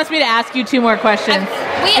 Mackenzie wants me to ask you 2 more questions.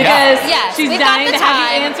 Yes, she's we've got dying the to have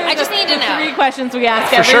time. you answer I just the, need to the know. 3 questions we ask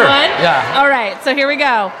For sure. everyone. Yeah. All right, so here we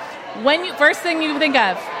go. First thing you think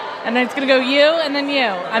of, and then it's going to go you and then you.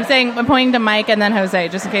 I'm pointing to Mike and then Jose,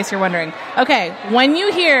 just in case you're wondering. Okay, when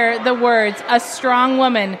you hear the words, a strong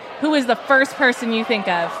woman, who is the first person you think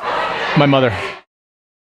of? My mother.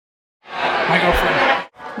 My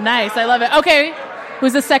girlfriend. Nice, I love it. Okay,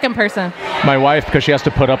 who's the second person? My wife, because she has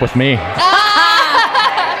to put up with me.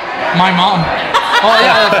 My mom. Oh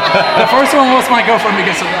yeah, the first one was my girlfriend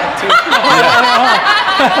because of that too.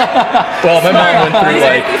 Well, my mom went through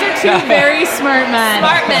These are 2 very smart men.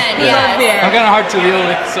 Smart men, Who love yes. beer. I'm kind of hard to deal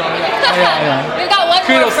with, so yeah. We've got one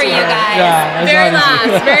more Kudos for to you her. guys. Yeah, it's Very not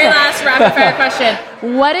easy. very last rapid fire question.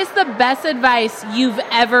 What is the best advice you've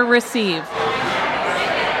ever received?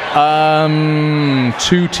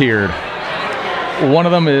 2-tiered. One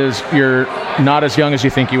of them is you're not as young as you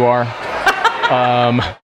think you are.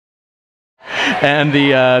 And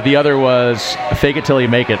the other was fake it till you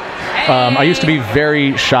make it. I used to be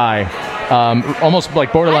very shy, almost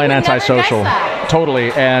like borderline antisocial.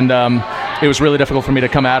 Totally. And it was really difficult for me to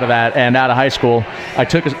come out of that. And out of high school, I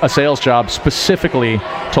took a sales job specifically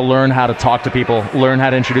to learn how to talk to people, learn how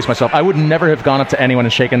to introduce myself. I would never have gone up to anyone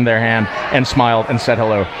and shaken their hand and smiled and said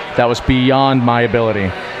hello. That was beyond my ability.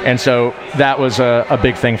 And so that was a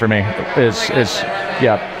big thing for me.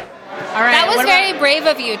 Yeah. All right. That was very brave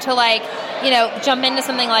of you to jump into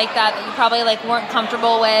something like that you probably weren't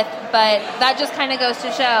comfortable with, but that just kind of goes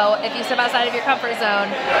to show if you step outside of your comfort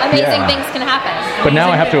zone, amazing things can happen. But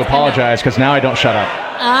now I have to apologize because now I don't shut up.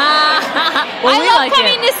 Well, I love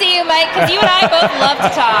coming to see you, Mike, because you and I both love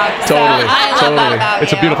to talk. Totally. So I love that about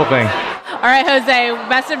It's you. a beautiful thing. All right, Jose,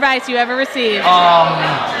 best advice you ever received?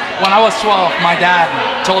 When I was 12, my dad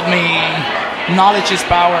told me knowledge is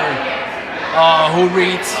power. Who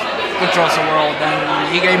reads controls the world, and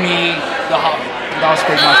he gave me The Hobbit. That was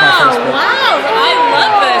pretty much my first book. Wow, I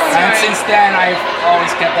love this. And since then, I've always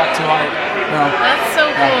kept that to heart. That's so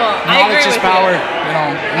cool. I agree Knowledge is with power. you.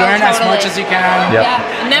 Learn as totally. much as you can. Yep.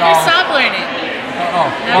 Never stop learning.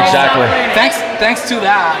 Never Exactly. stop learning. Thanks to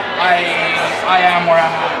that, I am where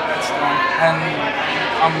I'm at, and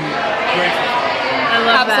I'm grateful. I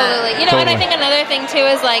love Absolutely. that. And I think another thing too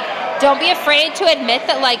is don't be afraid to admit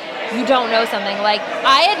that you don't know something.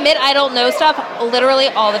 I admit I don't know stuff literally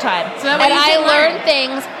all the time. So that way and you I can learn learn.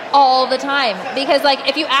 things all the time because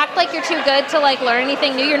if you act like you're too good to learn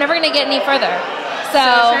anything new, you're never going to get any further. So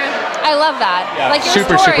true. I love that. Yeah. Your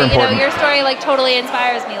Super, story, super important. your story totally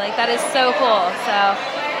inspires me. That is so cool. So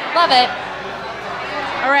love it.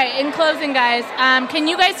 All right, in closing, guys, can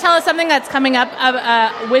you guys tell us something that's coming up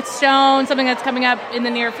with Stone, something that's coming up in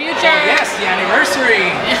the near future? Yes, the anniversary.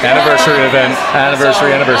 Anniversary event.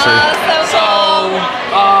 Anniversary. So cool.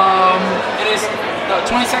 It is the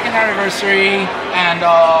 22nd anniversary, and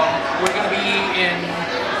we're going to be in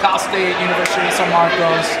Cal State University San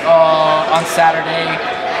Marcos on Saturday,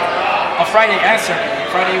 Friday and Saturday.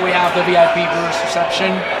 Friday we have the VIP Brewers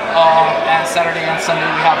reception, and Saturday and Sunday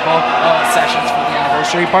we have both sessions for the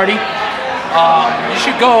anniversary party. You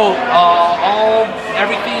should go.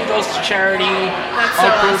 Everything goes to charity.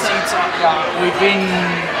 All proceeds.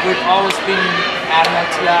 We've always been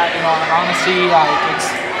adamant to that. And honestly,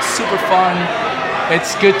 it's super fun.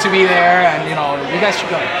 It's good to be there, and you guys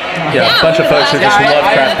should go. Yeah, a bunch of folks who just love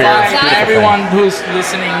craft beer. It's a beautiful Everyone who's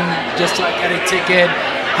listening, just get a ticket,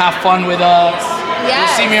 have fun with us. Yes.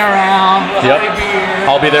 You'll see me around. Yep. Buy beer.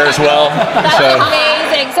 I'll be there as well. That's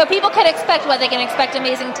amazing. So people can expect what? They can expect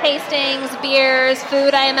amazing tastings, beers,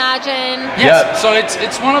 food, I imagine. Yes. Yeah. So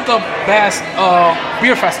it's one of the best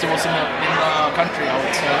beer festivals in the country, I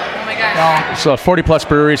would say. Oh my gosh. So 40 plus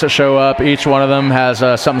breweries that show up. Each one of them has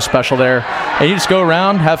something special there. And you just go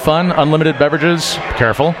around, have fun, unlimited beverages.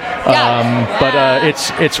 Careful. But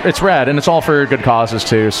it's rad, and it's all for good causes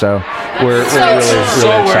too. So we're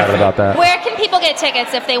really excited about that. Where can people get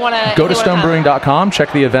tickets if they want to Go to stonebrewing.com,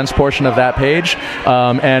 check the events portion of that page,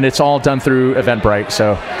 and it's all done through Eventbrite.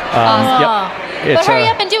 So, But hurry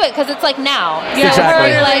up and do it because it's now. So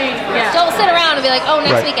Exactly. hurry, don't sit around and be next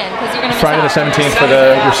Right. weekend because you're going to miss Friday out. the 17th for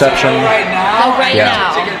the reception. Right now. Go right Yeah.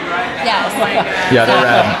 now. Ticket right now. Yes. Yeah, they're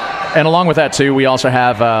rad. And along with that, too, we also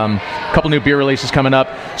have a couple new beer releases coming up.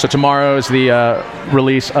 So tomorrow is the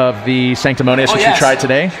release of the Sanctimonious, which we tried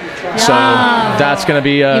today. So that's going to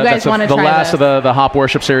be guys that's wanna the try last this. of the hop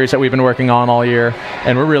worship series that we've been working on all year.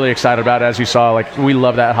 And we're really excited about it. As you saw, we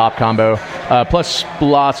love that hop combo. Plus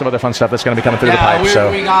lots of other fun stuff that's going to be coming through the pipe.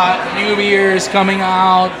 We got new beers coming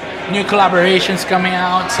out, new collaborations coming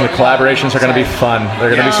out. So the collaborations are going to be fun.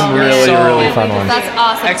 They're going to be some really fun ones. That's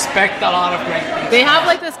awesome. Expect a lot of great things. They have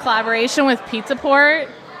this collaboration with Pizza Port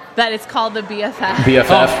that is called the BFF.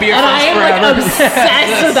 BFF. Beer And I Fest am forever.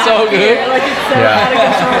 obsessed with that so beer. good. It's so Yeah. out of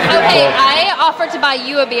control. Okay, I offered to buy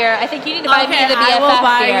you a beer. I think you need to buy me the BFF I will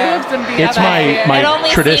buy beer. you some BFF It's my, beer. It my only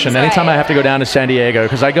tradition. seems Anytime right. I have to go down to San Diego,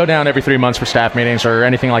 because I go down every 3 months for staff meetings or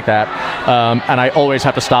anything like that, and I always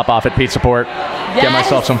have to stop off at Pizza Port, get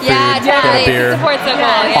myself some food, Yeah, get totally. a beer. Support's so cool.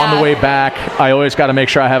 Yeah. Yeah. On the way back, I always got to make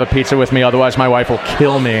sure I have a pizza with me, otherwise my wife will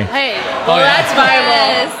kill me. Hey, well, that's viable.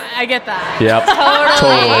 Yes. I get that. Yep.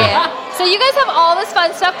 Totally. So you guys have all this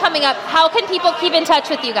fun stuff coming up. How can people keep in touch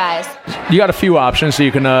with you guys? You got a few options, so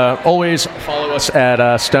you can always follow us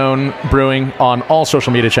at Stone Brewing on all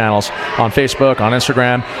social media channels, on Facebook, on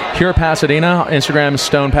Instagram. Here at Pasadena, Instagram is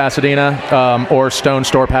Stone Pasadena, or Stone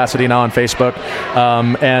Store Pasadena on Facebook.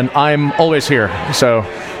 And I'm always here, so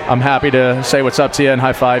I'm happy to say what's up to you and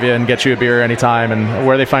high five you and get you a beer anytime. And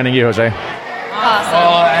where are they finding you, Jose?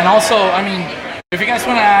 Awesome. And also, if you guys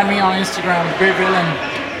want to add me on Instagram, Beer Villain,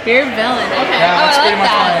 Beer villain. Okay. Yeah, that's I pretty like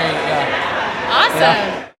much that. my. Awesome.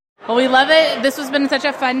 Yeah. Well, we love it. This has been such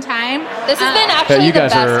a fun time. This has been actually You the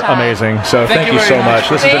guys best are time. amazing. So thank you very so much. much.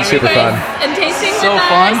 This has been Thank you super fun. guys. And tasting So with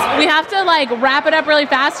fun. us. We have to wrap it up really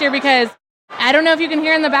fast here because I don't know if you can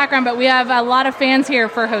hear in the background, but we have a lot of fans here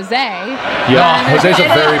for Jose. Yeah, Jose's a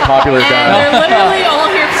very popular And guy. they're literally all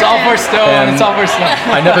here for It's all him. for Stone. And It's all for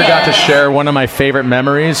Stone. I never got to share one of my favorite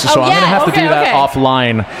memories, so I'm going to yeah, have to do that okay.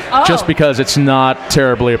 offline just because it's not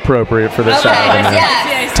terribly appropriate for this Okay, side.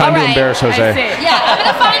 yes. Time All to right. embarrass I Jose. see. Yeah, I'm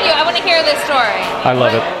going to find you. I want to hear this story. I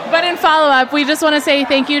love it. But in follow-up, we just want to say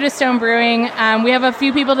thank you to Stone Brewing. We have a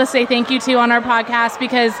few people to say thank you to on our podcast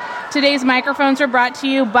because today's microphones were brought to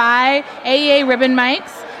you by AEA Ribbon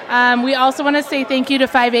Mics. We also want to say thank you to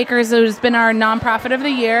 5 Acres, who's been our nonprofit of the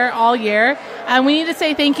year all year. We need to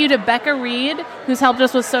say thank you to Becca Reed, who's helped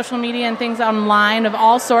us with social media and things online of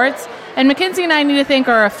all sorts. And Mackenzie and I need to thank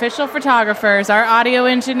our official photographers, our audio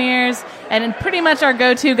engineers, and pretty much our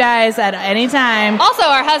go-to guys at any time. Also,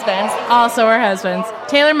 our husbands. Also our husbands,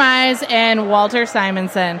 Taylor Mize and Walter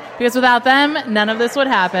Simonson. Because without them, none of this would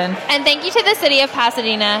happen. And thank you to the city of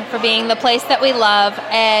Pasadena for being the place that we love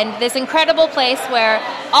and this incredible place where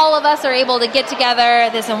all of us are able to get together,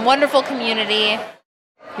 this wonderful community.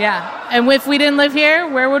 Yeah. And if we didn't live here,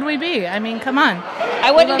 where would we be? I mean, come on.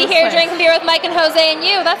 I wouldn't be love here this place. drinking beer with Mike and Jose and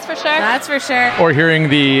you, that's for sure. That's for sure. Or hearing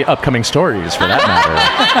the upcoming stories, for that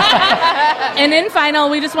matter. And in final,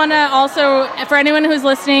 we just want to also, for anyone who's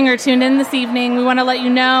listening or tuned in this evening, we want to let you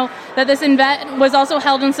know that this event was also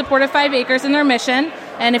held in support of 5 Acres and their mission.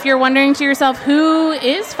 And if you're wondering to yourself, who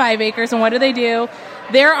is 5 Acres and what do they do?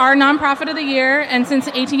 They're our nonprofit of the year, and since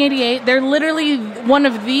 1888, they're literally one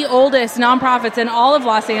of the oldest nonprofits in all of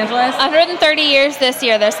Los Angeles. 130 years this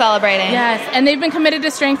year they're celebrating. Yes, and they've been committed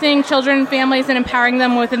to strengthening children and families and empowering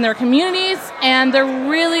them within their communities, and they're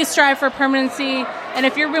really strive for permanency. And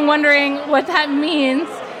if you've been wondering what that means,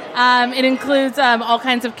 it includes all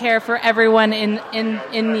kinds of care for everyone in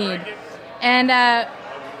need.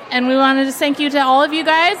 And we wanted to thank you to all of you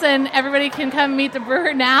guys, and everybody can come meet the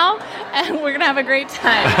brewer now, and we're going to have a great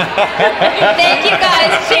time. Thank you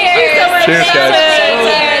guys. Cheers. Thank you so much. Cheers,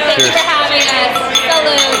 guys. Thank you for having us.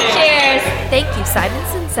 Salute. Cheers. Thank you,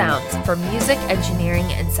 Simonson Sounds, for music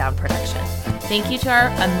engineering and sound production. Thank you to our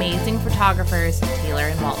amazing photographers, Taylor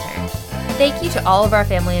and Walter. Thank you to all of our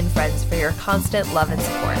family and friends for your constant love and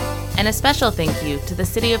support. And a special thank you to the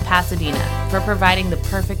city of Pasadena for providing the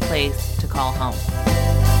perfect place to call home.